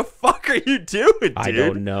 What the fuck are you doing, dude? I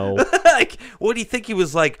don't know. Like, what do you think he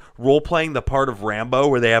was, like, role-playing the part of Rambo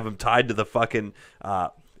where they have him tied to the fucking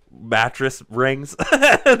mattress rings?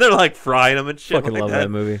 They're, like, frying him and shit. Fucking like love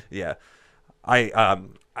that movie. Yeah.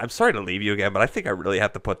 I'm sorry to leave you again, but I think I really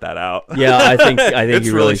have to put that out. Yeah, I think it's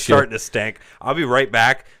you really should. starting to stink. I'll be right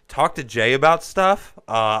back. Talk to Jay about stuff.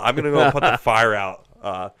 I'm gonna go put the fire out.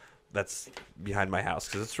 That's behind my house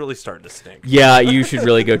because it's really starting to stink. Yeah, you should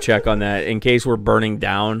really go check on that in case we're burning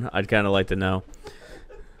down. I'd kind of like to know.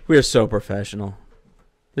 We are so professional.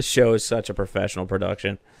 This show is such a professional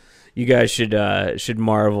production. You guys should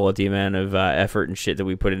marvel at the amount of effort and shit that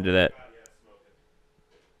we put into that.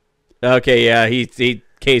 Okay, yeah, he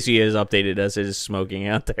Casey has updated us. It is smoking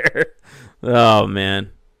out there. Oh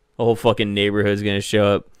man, the whole fucking neighborhood's gonna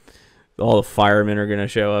show up. All the firemen are gonna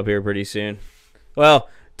show up here pretty soon. Well,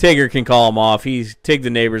 Tigger can call him off. Tig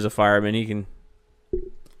the neighbor's a fireman. He can.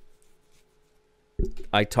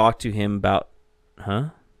 I talked to him about,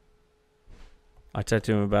 I talked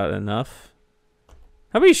to him about enough.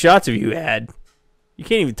 How many shots have you had? You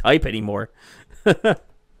can't even type anymore. It's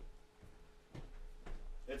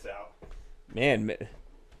out. Man,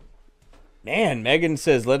 Man, Megan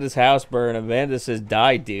says, let his house burn. Amanda says,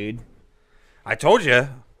 die, dude. I told you.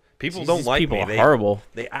 People Jeez, don't these like people me. are horrible.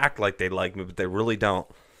 They act like they like me, but they really don't.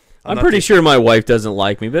 I'm pretty sure my wife doesn't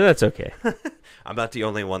like me, but that's okay. I'm not the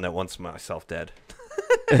only one that wants myself dead.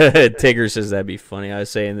 Tigger says that'd be funny. I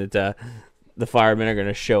was saying that the firemen are going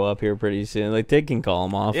to show up here pretty soon. Like, Tig can call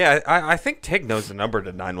them off. Yeah, I think Tig knows the number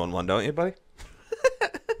to 911, don't you, buddy?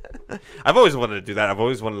 I've always wanted to do that. I've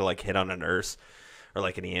always wanted to, like, hit on a nurse or,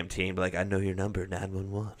 like, an EMT and be like, I know your number,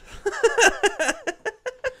 911.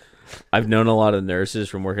 I've known a lot of nurses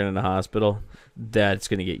from working in a hospital. That's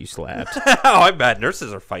going to get you slapped. Oh, I bet.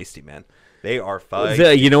 Nurses are feisty, man. They are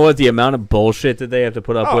feisty. You know what? The amount of bullshit that they have to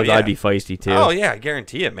put up with, yeah. I'd be feisty, too. Oh, yeah, I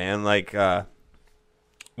guarantee it, man. Like,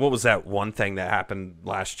 what was that one thing that happened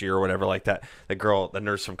last year or whatever like that? The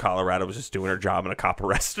nurse from Colorado was just doing her job and a cop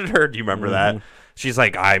arrested her. Do you remember that? She's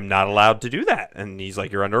like, I'm not allowed to do that. And he's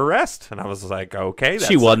like, you're under arrest. And I was like, okay.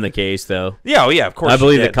 She won the case, though. Yeah, oh, yeah, of course. I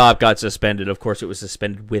believe the cop got suspended. Of course, it was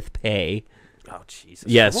suspended with pay. Oh, Jesus.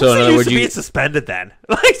 Yeah, What's so in the other use words, of you being suspended then?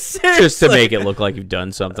 Like, seriously. just to make it look like you've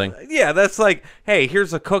done something. Yeah, that's like, hey,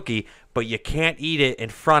 here's a cookie, but you can't eat it in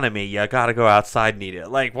front of me. You got to go outside and eat it.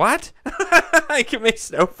 Like, what? Like, it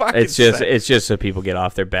makes no fucking sense. It's just so people get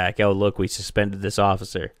off their back. Oh, look, we suspended this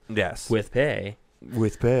officer. Yes. With pay.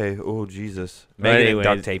 With pay. Oh, Jesus. But Megan anyways,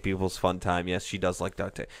 and duct tape people's fun time. Yes, she does like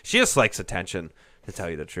duct tape. She just likes attention, to tell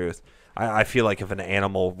you the truth. I feel like if an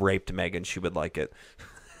animal raped Megan, she would like it.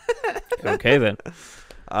 Okay, then.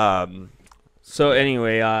 So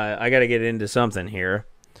anyway, I got to get into something here.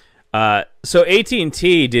 So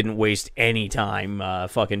AT&T didn't waste any time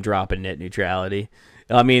fucking dropping net neutrality.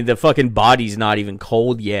 I mean, the fucking body's not even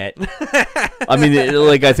cold yet. I mean,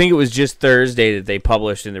 like, I think it was just Thursday that they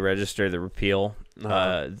published in the Register the repeal.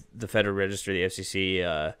 The Federal Register, the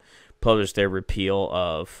FCC, published their repeal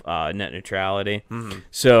of net neutrality. Mm-hmm.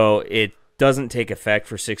 So it doesn't take effect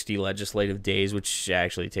for 60 legislative days, which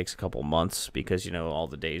actually takes a couple months because, you know, all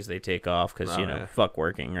the days they take off because, fuck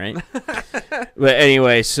working, right? But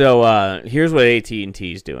anyway, so here's what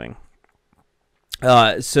AT&T is doing.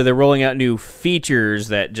 So they're rolling out new features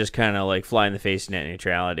that just kind of like fly in the face of net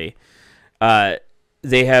neutrality.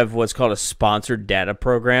 They have what's called a sponsored data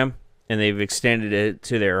program, and they've extended it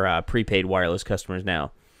to their prepaid wireless customers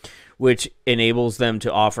now, which enables them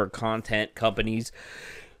to offer content companies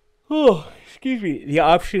the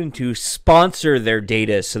option to sponsor their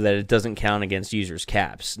data so that it doesn't count against users'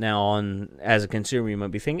 caps. Now, as a consumer, you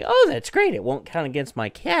might be thinking, oh, that's great. It won't count against my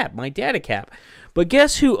cap, my data cap. But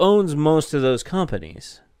guess who owns most of those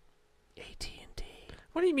companies? AT&T.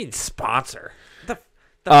 What do you mean sponsor? The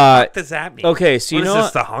fuck does that mean? Okay, so what is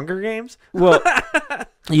this, the Hunger Games? Well,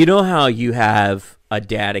 you know how you have a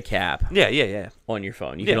data cap Yeah. on your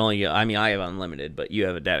phone. You can only, I mean, I have unlimited, but you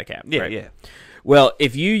have a data cap, right? Yeah. Well,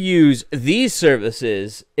 if you use these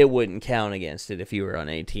services, it wouldn't count against it if you were on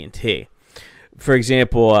AT&T. For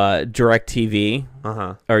example, DirecTV,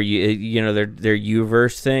 or you know their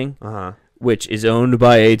Uverse thing, which is owned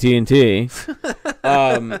by AT&T.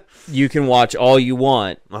 You can watch all you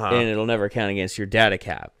want, and it'll never count against your data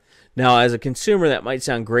cap. Now, as a consumer, that might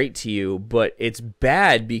sound great to you, but it's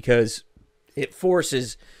bad because it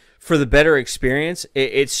forces, for the better experience,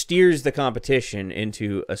 it steers the competition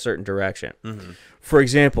into a certain direction. Mm-hmm. For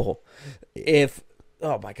example,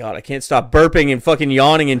 oh my God, I can't stop burping and fucking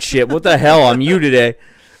yawning and shit. What the hell? I'm you today.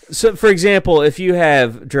 So, for example, if you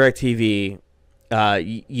have DirecTV,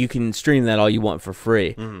 you can stream that all you want for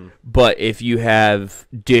free. Mm-hmm. But if you have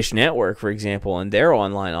Dish Network, for example, and their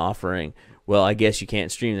online offering, well, I guess you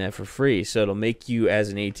can't stream that for free. So it'll make you, as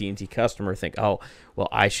an AT&T customer, think, oh, well,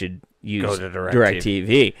 I should use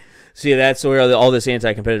DirecTV. See, that's where all this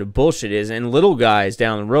anti-competitive bullshit is. And little guys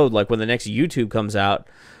down the road, like when the next YouTube comes out,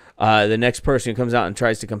 the next person who comes out and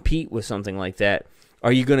tries to compete with something like that,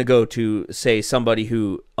 are you going to go to, say, somebody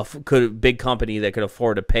who a big company that could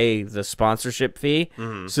afford to pay the sponsorship fee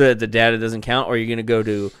so that the data doesn't count? Or are you going to go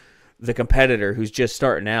to the competitor who's just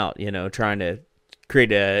starting out, you know, trying to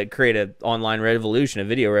create a online revolution, a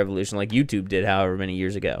video revolution like YouTube did however many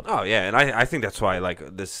years ago? Oh yeah, and I think that's why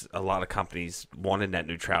a lot of companies wanted net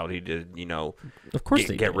neutrality to, you know, of course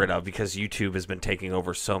get rid of, because YouTube has been taking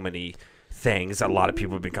over so many things. A lot of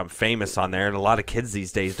people have become famous on there, and a lot of kids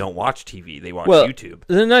these days don't watch TV; they watch YouTube.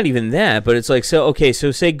 Not even that, but it's like, so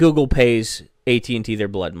say Google pays AT&T their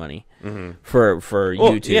blood money for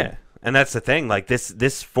YouTube. Yeah, and that's the thing. Like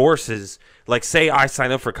this forces, like, say I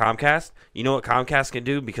sign up for Comcast. You know what Comcast can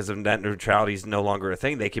do because of net neutrality is no longer a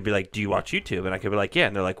thing? They could be like, "Do you watch YouTube?" And I could be like, "Yeah."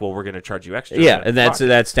 And they're like, "Well, we're going to charge you extra." Yeah, and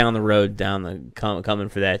that's down the road, coming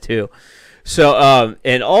for that too. So,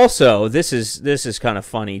 and also this is kind of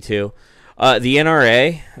funny too. The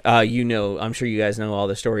NRA, I'm sure you guys know all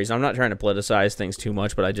the stories. I'm not trying to politicize things too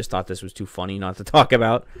much, but I just thought this was too funny not to talk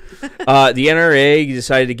about. The NRA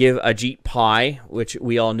decided to give Ajit Pai, which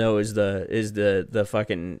we all know is the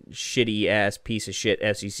fucking shitty ass piece of shit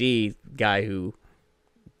FCC guy who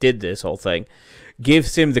did this whole thing,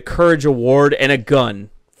 gives him the Courage Award and a gun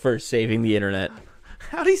for saving the internet.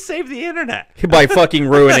 How'd he save the internet? By fucking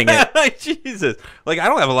ruining it. Jesus. Like, I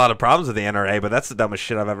don't have a lot of problems with the NRA, but that's the dumbest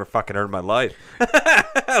shit I've ever fucking heard in my life.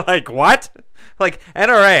 Like, what? Like,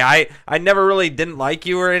 NRA, I never really didn't like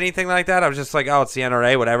you or anything like that. I was just like, oh, it's the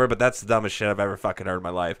NRA, whatever, but that's the dumbest shit I've ever fucking heard in my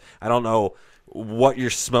life. I don't know what you're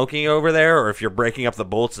smoking over there or if you're breaking up the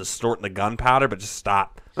bullets and snorting the gunpowder, but just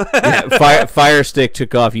stop. Yeah, Fire Stick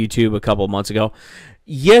took off YouTube a couple months ago.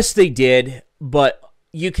 Yes, they did, but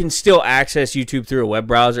you can still access YouTube through a web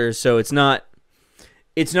browser, so it's not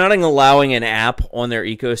allowing an app on their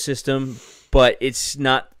ecosystem, but it's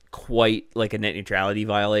not quite like a net neutrality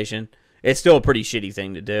violation. It's still a pretty shitty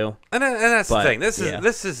thing to do. And that's the thing.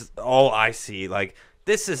 This is all I see. Like,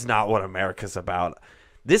 this is not what America's about.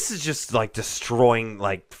 This is just like destroying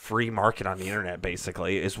like free market on the internet,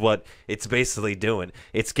 basically, is what it's basically doing.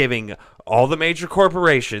 It's giving all the major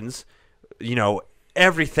corporations,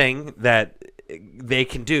 everything that they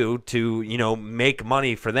can do to, make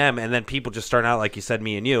money for them, and then people just start out, like you said,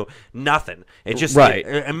 me and you, nothing. It just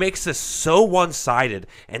it makes this so one-sided,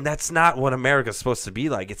 and that's not what America's supposed to be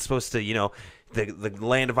like. It's supposed to, the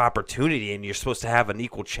land of opportunity, and you're supposed to have an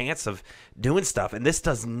equal chance of doing stuff, and this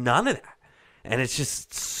does none of that. And it's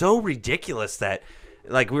just so ridiculous that,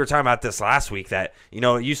 like we were talking about this last week, that,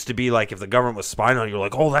 it used to be like if the government was spying on you, you're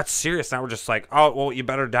like, oh, that's serious. Now we're just like, oh, well, you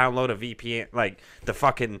better download a VPN, like the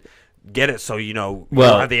fucking get it so you don't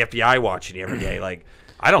have the FBI watching you every day. Like,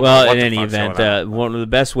 I don't know. Well, in any event, one of the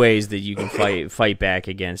best ways that you can fight back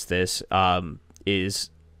against this is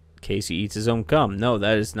Casey eats his own cum. No,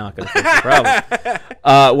 that is not going to fix the problem.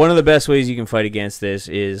 One of the best ways you can fight against this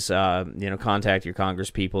is, contact your Congress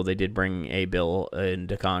people. They did bring a bill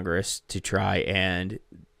into Congress to try and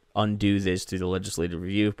undo this through the legislative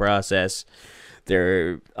review process.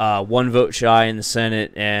 They're one vote shy in the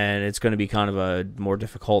Senate, and it's going to be kind of a more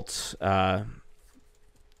difficult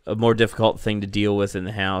thing to deal with in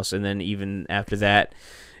the House. And then even after that,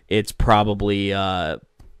 it's probably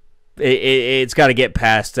it's got to get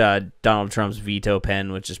past Donald Trump's veto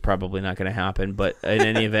pen, which is probably not going to happen. But in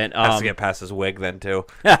any event, has to get past his wig then too.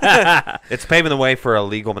 It's paving the way for a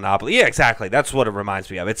legal monopoly. Yeah, exactly. That's what it reminds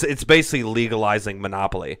me of. It's basically legalizing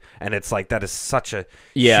monopoly, and it's like that is such a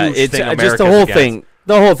huge it's thing just the whole thing.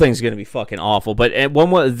 The whole thing's going to be fucking awful. But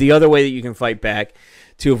the other way that you can fight back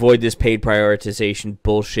to avoid this paid prioritization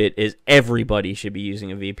bullshit is everybody should be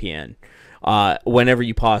using a VPN whenever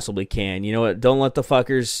you possibly can. You know what? Don't let the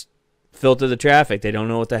fuckers filter the traffic. They don't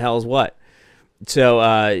know what the hell is what.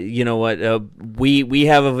 So you know what? We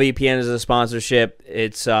have a VPN as a sponsorship.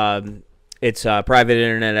 It's private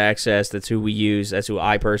internet access. That's who we use. That's who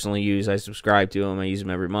I personally use. I subscribe to them. I use them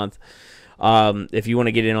every month. If you want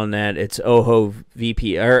to get in on that, it's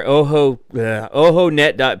OHOVP or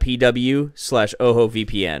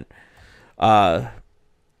ohonet.pw/OHOVPN.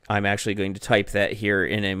 I'm actually going to type that here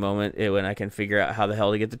in a moment when I can figure out how the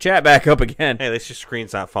hell to get the chat back up again. Hey, at least your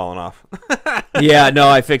screen's not falling off. Yeah, no,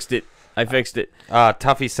 I fixed it.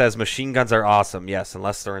 Tuffy says machine guns are awesome. Yes,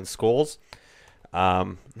 unless they're in schools.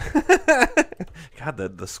 God,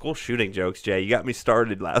 the school shooting jokes, Jay. You got me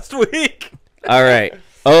started last week. All right.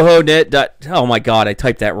 OHONet. Oh my God, I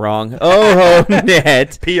typed that wrong.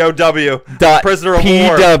 OHONet. POW. Prisoner of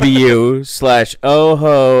war.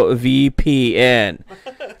 PW/OHOVPN.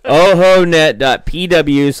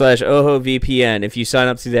 OHONet.pw/OHOVPN. If you sign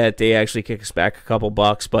up to that, they actually kick us back a couple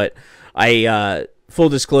bucks. But full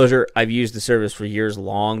disclosure, I've used the service for years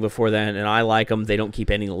long before then, and I like them. They don't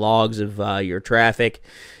keep any logs of your traffic.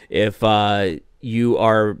 If you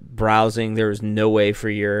are browsing, there is no way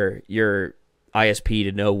for your ISP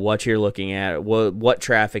to know what you're looking at, what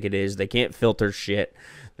traffic it is. They can't filter shit.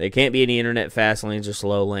 They can't be any internet fast lanes or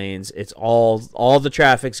slow lanes. It's all the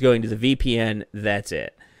traffic's going to the VPN. That's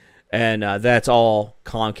it, and that's all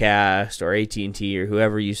Comcast or AT&T or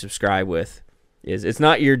whoever you subscribe with is. It's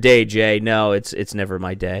not your day, Jay. No, it's never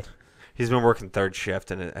my day. He's been working third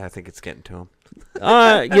shift, and I think it's getting to him.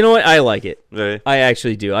 You know what? I like it. Really? I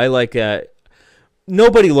actually do. I like.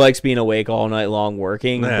 Nobody likes being awake all night long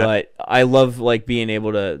working, but I love like being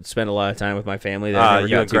able to spend a lot of time with my family. That I never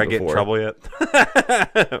you got and to Greg before. get in trouble yet?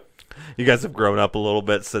 You guys have grown up a little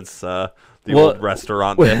bit since the old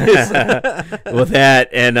restaurant days. With that,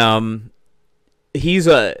 and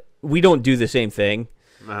we don't do the same thing,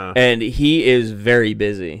 and he is very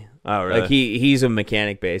busy. Oh, really? Like he's a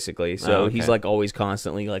mechanic basically, so okay. he's like always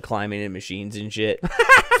constantly like climbing in machines and shit,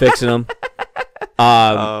 fixing them.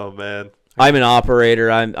 Oh man. I'm an operator.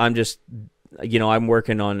 I'm just, I'm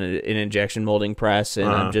working on an injection molding press, and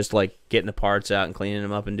I'm just like getting the parts out and cleaning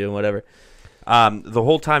them up and doing whatever. The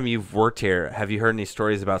whole time you've worked here, have you heard any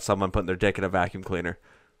stories about someone putting their dick in a vacuum cleaner?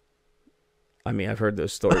 I mean, I've heard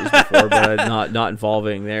those stories before, but not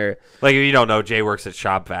involving their. Like, if you don't know, Jay works at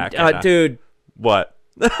Shop Vac. Dude. What?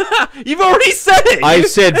 You've already said it. I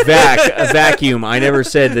said a vacuum. I never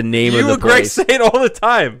said the name of the You and Greg place. say it all the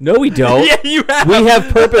time. No, we don't. Yeah, you have. We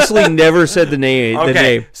have purposely never said the name. Okay, The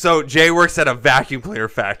name. so Jay works at a vacuum cleaner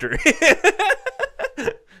factory.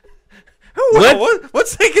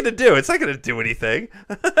 What's that going to do? It's not going to do anything.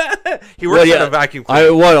 He works at a vacuum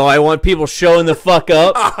cleaner. I want people showing the fuck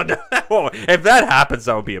up. Oh, no. If that happens,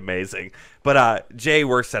 that would be amazing. But Jay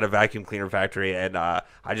works at a vacuum cleaner factory, and I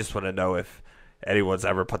just want to know if anyone's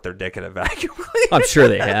ever put their dick in a vacuum cleaner. I'm sure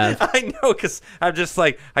they have. I know, because I'm just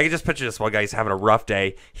like, I can just picture this one guy. He's having a rough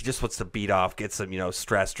day. He just wants to beat off, get some,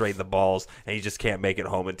 stress, drain the balls, and he just can't make it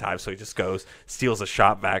home in time. So he just goes, steals a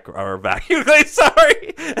Shop Vac or a vacuum cleaner.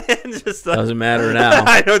 Sorry, and just doesn't matter now.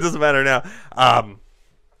 I know it doesn't matter now.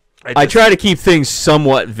 I try to keep things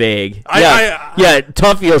somewhat vague. I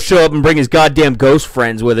Tuffy will show up and bring his goddamn ghost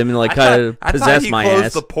friends with him and like kind of possess my closed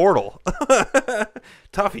ass. the portal.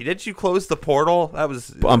 Tuffy, didn't you close the portal? That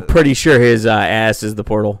was. I'm pretty sure his ass is the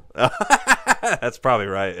portal. That's probably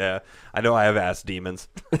right. Yeah, I know I have ass demons.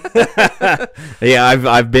 Yeah,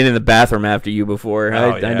 I've been in the bathroom after you before.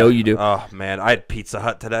 I know you do. Oh man, I had Pizza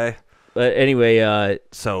Hut today. But anyway,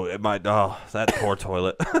 so it might. Oh, that poor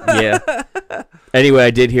toilet. Yeah. Anyway,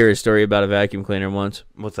 I did hear a story about a vacuum cleaner once.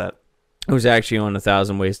 What's that? It was actually on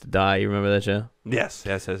 1,000 Ways to Die. You remember that show? Yes.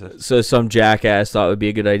 So some jackass thought it would be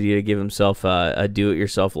a good idea to give himself a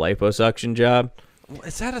do-it-yourself liposuction job.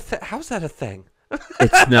 Is that a thing? How's that a thing?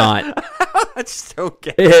 It's not. I just don't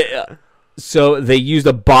get it. So they used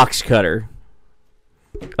a box cutter.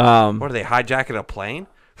 What are they hijacking a plane?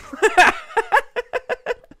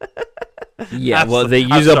 Yeah, well, they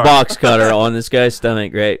use a box cutter on this guy's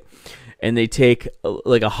stomach, right? And they take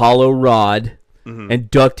like a hollow rod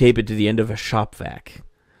and duct tape it to the end of a Shop Vac,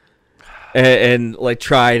 and like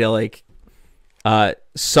try to like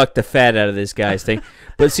suck the fat out of this guy's thing.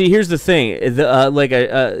 But see, here's the thing: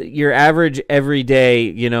 your average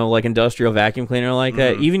everyday, like industrial vacuum cleaner like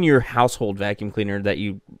that, even your household vacuum cleaner that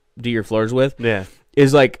you do your floors with,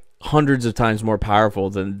 is like hundreds of times more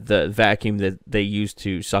powerful than the vacuum that they use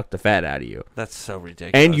to suck the fat out of you. That's so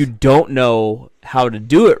ridiculous. And you don't know how to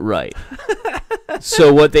do it right.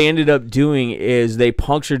 So what they ended up doing is they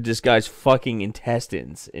punctured this guy's fucking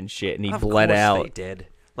intestines and shit, and he bled out. They did.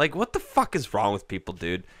 Like, what the fuck is wrong with people,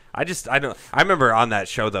 dude? I don't. I remember on that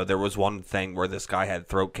show though, there was one thing where this guy had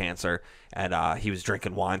throat cancer, and he was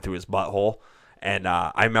drinking wine through his butthole, and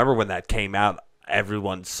I remember when that came out.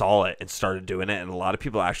 Everyone saw it and started doing it, and a lot of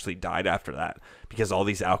people actually died after that because all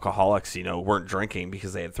these alcoholics, weren't drinking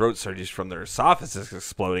because they had throat surgeries from their esophagus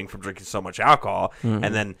exploding from drinking so much alcohol.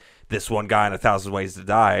 And then this one guy in 1,000 Ways to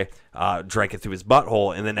Die drank it through his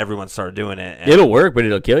butthole, and then everyone started doing it. And it'll work, but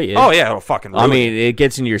it'll kill you. Oh yeah, it'll fucking ruin it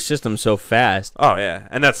gets into your system so fast. Oh yeah,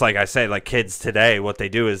 and that's like I say, like kids today, what they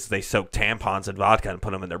do is they soak tampons in vodka and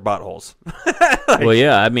put them in their buttholes. Well,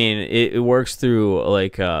 yeah, I mean, it works through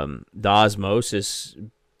like the osmosis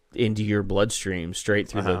into your bloodstream, straight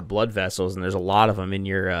through the blood vessels, and there's a lot of them in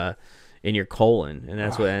your colon, and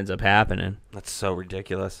that's what ends up happening. That's so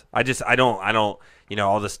ridiculous. I don't.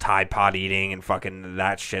 All this Tide Pod eating and fucking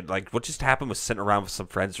that shit. Like, what just happened was sitting around with some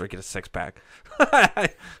friends drinking a 6-pack. I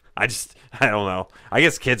don't know. I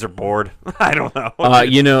guess kids are bored. I don't know.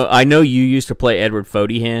 I know you used to play Edward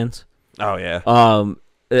Fody Hands. Oh yeah.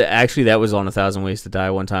 Actually, that was on 1,000 Ways to Die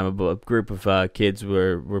one time. A group of kids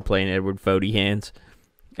were playing Edward Fody Hands.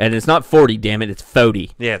 And it's not 40, damn it, it's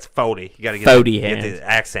Fody. Yeah, it's Fody. You got to get the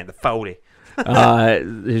accent, the Fody.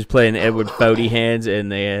 He was playing Edward Fody Hands, and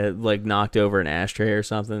they knocked over an ashtray or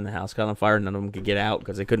something. The house caught on fire. None of them could get out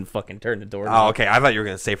because they couldn't fucking turn the door. Oh, okay. I thought you were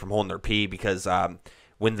gonna say from holding their pee because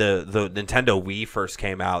when the Nintendo Wii first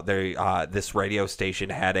came out, this radio station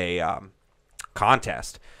had a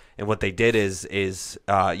contest, and what they did is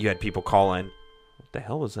you had people call in. What the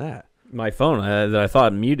hell was that? My phone that I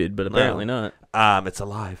thought muted, but apparently not. It's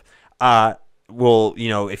alive. Well,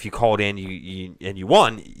 if you called in and you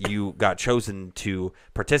won, you got chosen to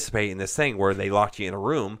participate in this thing where they locked you in a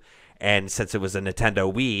room, and since it was a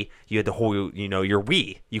Nintendo Wii, you had to hold your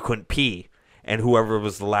Wii. You couldn't pee, and whoever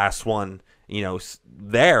was the last one,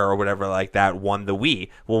 there or whatever like that won the Wii.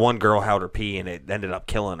 Well, one girl held her pee and it ended up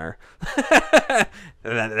killing her.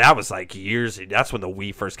 And that was like years. That's when the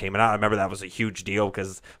Wii first came out. I remember that was a huge deal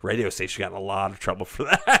because radio station got in a lot of trouble for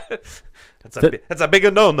that. That's a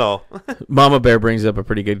big no. Mama Bear brings up a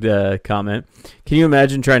pretty good comment. Can you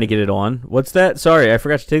imagine trying to get it on? What's that? Sorry, I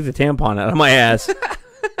forgot to take the tampon out of my ass.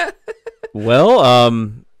 Well,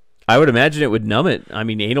 I would imagine it would numb it. I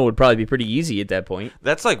mean, anal would probably be pretty easy at that point.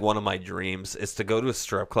 That's like one of my dreams is to go to a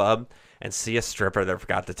strip club and see a stripper that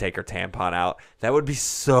forgot to take her tampon out. That would be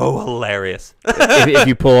so hilarious. if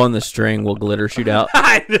you pull on the string, will glitter shoot out?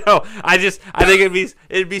 I know. I think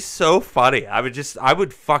it'd be so funny. I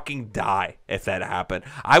would fucking die if that happened.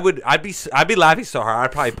 I'd be laughing so hard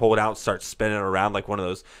I'd probably pull it out and start spinning it around like one of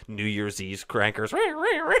those New Year's Eve crankers.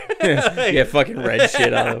 Yeah, fucking red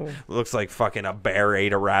shit out of them. Looks like fucking a bear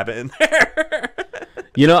ate a rabbit in there.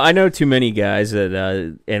 I know too many guys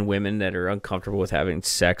that and women that are uncomfortable with having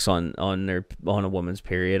sex on a woman's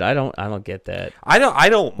period. I don't get that. I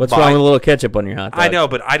don't. What's wrong with a little ketchup on your hot dog? I know,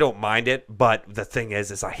 but I don't mind it. But the thing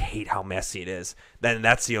is I hate how messy it is. Then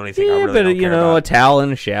that's the only thing I really don't care about. A towel in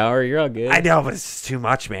the shower, you're all good. I know, but it's just too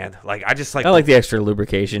much, man. Like I like the extra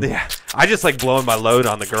lubrication. Yeah, I just like blowing my load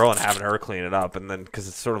on the girl and having her clean it up, and then because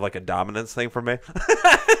it's sort of like a dominance thing for me.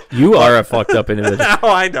 You are a fucked up individual. No,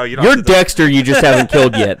 I know. You're Dexter. You just haven't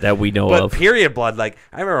killed yet that we know of. But period blood, like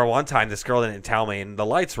I remember one time this girl didn't tell me, and the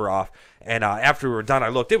lights were off. And after we were done, I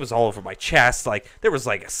looked. It was all over my chest. Like there was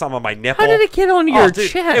like some of my nipple. How did it get on your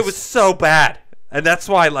chest? It was so bad, and that's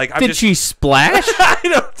why like did she splash? I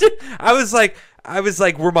know. I was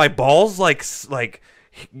like, were my balls like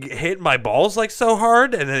hitting my balls like so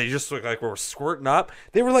hard, and then they just looked like we were squirting up.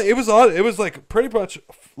 They were like it was like pretty much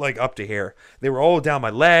like up to here. They were all down my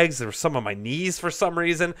legs. There were some on my knees for some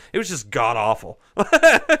reason. It was just god awful.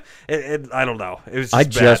 I don't know. It was.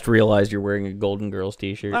 Just realized you're wearing a Golden Girls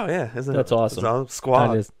t-shirt. Oh yeah, isn't that's it? awesome.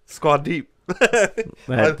 Squad deep.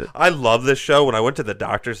 I love this show. When I went to the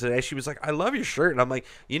doctor today, she was like, "I love your shirt," and I'm like,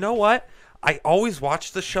 "You know what? I always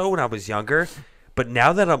watched the show when I was younger, but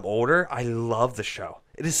now that I'm older, I love the show.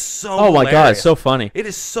 It is so my god, it's so funny. It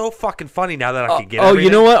is so fucking funny now that I can get everything.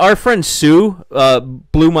 You know what? Our friend Sue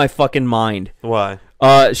blew my fucking mind. Why?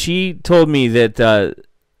 She told me that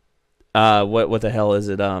what the hell is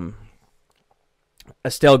it?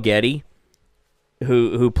 Estelle Getty,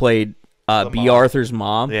 who played B. Arthur's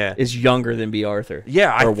mom, is younger than B. Arthur.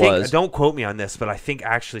 Yeah, I think. Don't quote me on this, but I think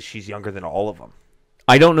actually she's younger than all of them.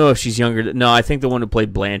 I don't know if she's younger. No, I think the one who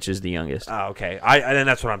played Blanche is the youngest. Oh, okay. And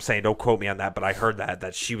that's what I'm saying. Don't quote me on that, but I heard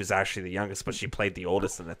that she was actually the youngest, but she played the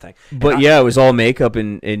oldest in the thing. But it was all makeup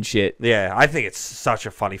and shit. Yeah, I think it's such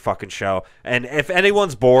a funny fucking show. And if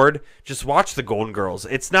anyone's bored, just watch The Golden Girls.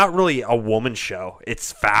 It's not really a woman show.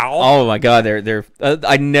 It's foul. Oh my god, they're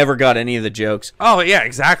I never got any of the jokes. Oh yeah,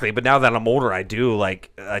 exactly. But now that I'm older, I do.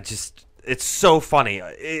 Like, it's so funny.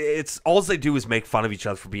 It's all they do is make fun of each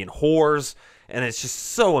other for being whores. And it's just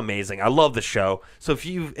so amazing. I love the show. So if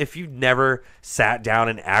you've never sat down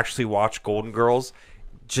and actually watched Golden Girls,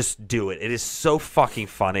 just do it. It is so fucking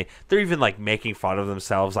funny. They're even like making fun of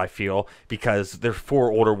themselves, I feel, because they're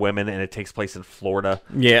 4 older women and it takes place in Florida.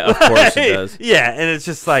 Yeah, of course it does. Yeah, and it's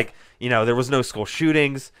just like, there was no school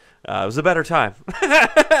shootings. It was a better time.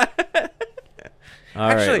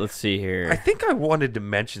 Actually, let's see here. I think I wanted to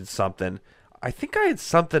mention something. I think I had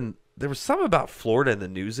something. There was something about Florida in the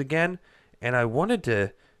news again. And I wanted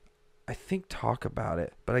to, I think, talk about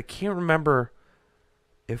it, but I can't remember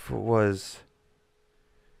if it was.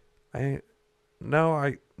 Never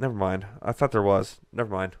mind. I thought there was. Never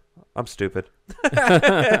mind. I'm stupid.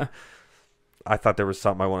 I thought there was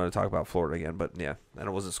something I wanted to talk about Florida again, but yeah, and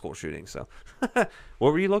it wasn't school shooting. So, what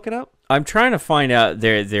were you looking up? I'm trying to find out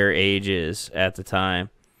their ages at the time.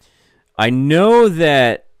 I know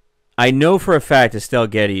for a fact Estelle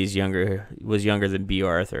Getty was younger than B.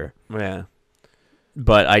 Arthur. Yeah.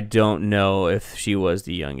 But I don't know if she was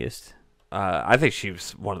the youngest. I think she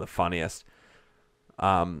was one of the funniest.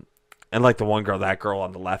 And like that girl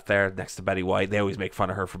on the left there next to Betty White, they always make fun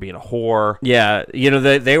of her for being a whore. Yeah,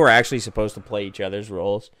 they were actually supposed to play each other's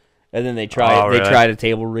roles. And then they tried a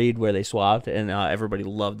table read where they swapped, and everybody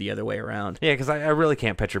loved the other way around. Yeah, because I really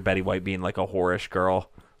can't picture Betty White being like a whorish girl.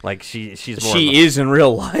 Like she's more. She is in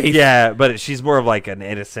real life. Yeah, but she's more of like an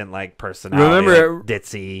innocent like personality. Remember, like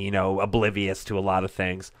ditzy, oblivious to a lot of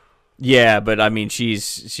things. Yeah, but I mean, she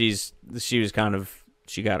was kind of,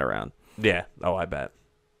 she got around. Yeah. Oh, I bet.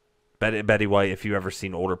 Betty White. If you ever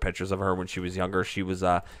seen older pictures of her when she was younger, she was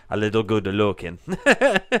a little good looking.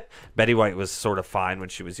 Betty White was sort of fine when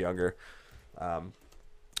she was younger,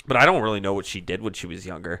 but I don't really know what she did when she was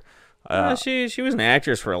younger. She was an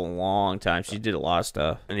actress for a long time. She did a lot of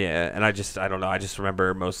stuff. Yeah, and I don't know. I just remember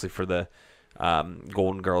her mostly for the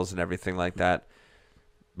Golden Girls and everything like that.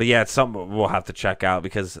 But yeah, it's something we'll have to check out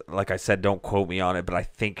because, like I said, don't quote me on it, but I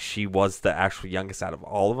think she was the actual youngest out of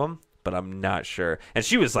all of them, but I'm not sure. And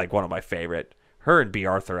she was like one of my favorite. Her and B.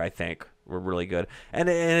 Arthur, I think, were really good. And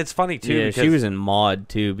it's funny, too. Yeah, because, she was in Maude,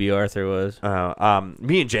 too, B. Arthur was.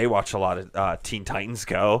 Me and Jay watched a lot of Teen Titans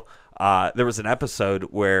Go. There was an episode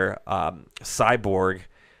where Cyborg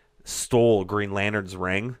stole Green Lantern's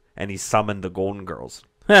ring, and he summoned the Golden Girls.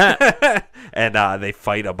 And they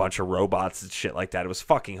fight a bunch of robots and shit like that. It was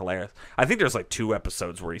fucking hilarious. I think there's like 2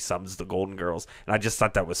 episodes where he summons the Golden Girls, and I just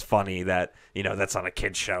thought that was funny that, that's on a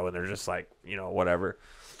kid's show, and they're just like, whatever.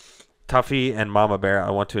 Tuffy and Mama Bear, I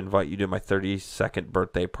want to invite you to my 32nd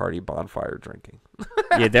birthday party bonfire drinking.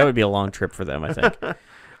 Yeah, that would be a long trip for them, I think.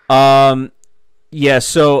 Yeah,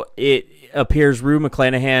 so it appears Rue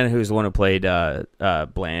McClanahan, who's the one who played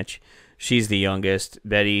Blanche. She's the youngest.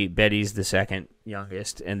 Betty's the second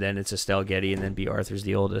youngest, and then it's Estelle Getty, and then B. Arthur's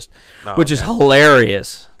the oldest, which is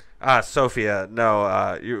hilarious. Sophia,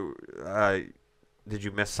 no, did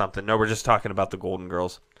you miss something? No, we're just talking about the Golden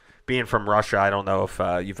Girls. Being from Russia, I don't know if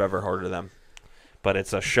you've ever heard of them, but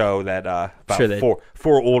it's a show that about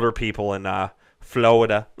four older people in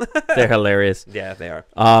Florida. They're hilarious. Yeah, they are.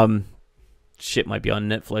 Shit might be on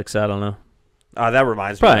Netflix. I don't know. That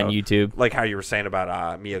reminds Probably me. on YouTube. Like how you were saying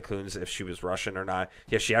about Mia Kunis, if she was Russian or not.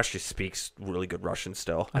 Yeah, she actually speaks really good Russian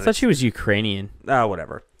still. I thought she was Ukrainian.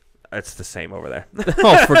 Whatever. It's the same over there.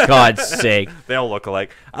 Oh, for God's sake. They all look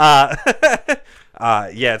alike. Yeah,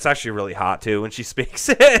 it's actually really hot, too, when she speaks.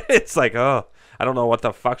 It's like, oh, I don't know what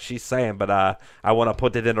the fuck she's saying, but I want to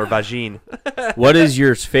put it in her vagine. What is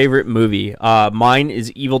your favorite movie? Mine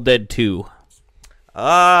is Evil Dead 2.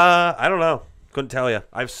 I don't know. Couldn't tell you.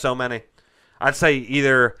 I have so many. I'd say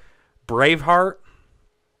either Braveheart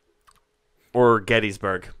or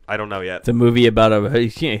Gettysburg. I don't know yet. The movie about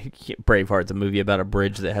Braveheart, the movie about a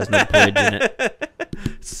bridge that has no bridge in it.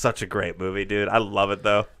 Such a great movie, dude. I love it,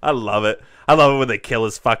 though. I love it. I love it when they kill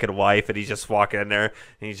his fucking wife and he's just walking in there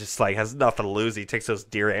and he just like has nothing to lose. He takes those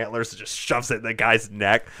deer antlers and just shoves it in the guy's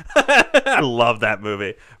neck. I love that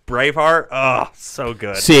movie. Braveheart, oh, so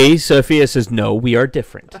good. See, Sophia says, no, we are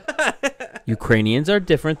different. Ukrainians are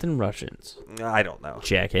different than Russians. I don't know.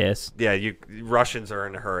 Jackass. Yeah, Russians are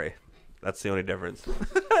in a hurry. That's the only difference.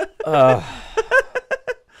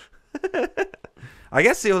 I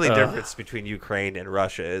guess the only difference between Ukraine and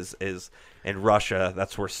Russia is in Russia,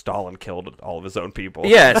 that's where Stalin killed all of his own people.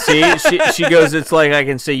 Yeah, see, she goes, it's like I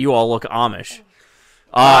can say you all look Amish.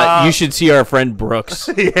 You should see our friend Brooks.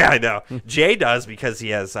 Yeah, I know. Jay does because he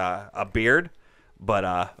has a beard, but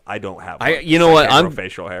I don't have one. You know what? I'm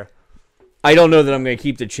facial hair. I don't know that I'm going to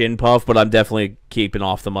keep the chin puff, but I'm definitely keeping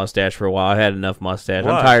off the mustache for a while. I had enough mustache.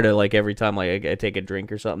 What? I'm tired of like every time like I take a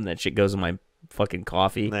drink or something, that shit goes in my fucking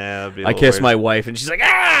coffee. Nah, I kiss my wife and she's like,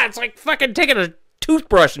 it's like fucking taking a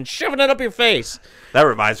toothbrush and shoving it up your face. That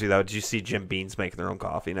reminds me though, did you see Jim Beam's making their own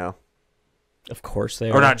coffee now? Of course they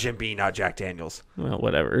are. Or not Jim Beam, not Jack Daniels. Well,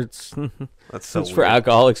 whatever. It's That's so it's weird. for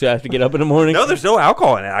alcoholics who have to get up in the morning. No, there's no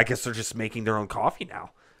alcohol in it. I guess they're just making their own coffee now.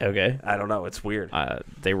 Okay. I don't know. It's weird.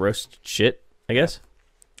 They roast shit, I guess.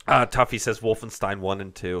 Tuffy says Wolfenstein 1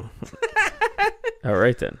 and 2. All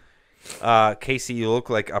right, then. Casey, you look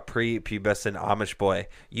like a pre-pubescent Amish boy.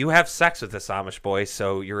 You have sex with this Amish boy,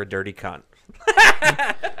 so you're a dirty cunt.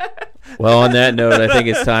 Well, on that note, I think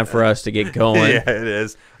it's time for us to get going. Yeah, it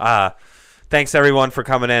is. Thanks, everyone, for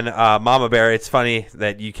coming in. Mama Bear, it's funny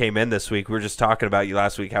that you came in this week. We were just talking about you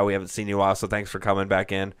last week, how we haven't seen you in a while, so thanks for coming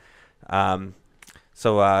back in.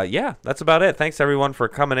 Yeah, that's about it. Thanks, everyone, for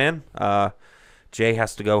coming in. Jay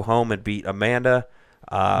has to go home and beat Amanda.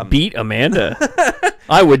 Beat Amanda?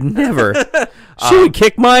 I would never. She would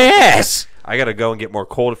kick my ass. I got to go and get more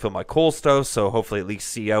coal to fill my coal stove, so hopefully at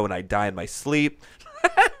least CO and I die in my sleep.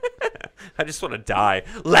 I just want to die.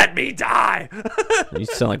 Let me die. You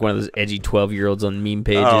sound like one of those edgy 12-year-olds on meme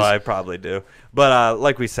pages. Oh, I probably do. But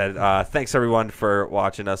like we said, thanks, everyone, for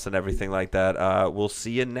watching us and everything like that. We'll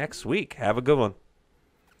see you next week. Have a good one.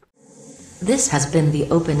 This has been the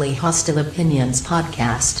Openly Hostile Opinions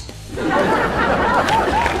podcast.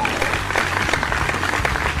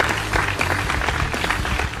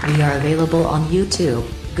 We are available on YouTube,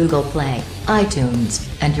 Google Play, iTunes,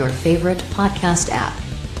 and your favorite podcast app.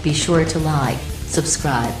 Be sure to like,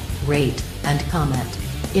 subscribe, rate, and comment.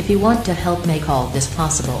 If you want to help make all this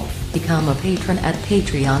possible, become a patron at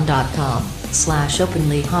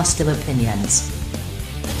patreon.com/openlyhostileopinions.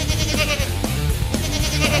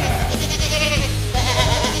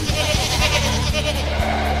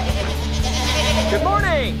 Good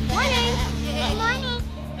morning!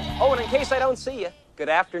 case I don't see you, good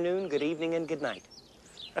afternoon, good evening, and good night.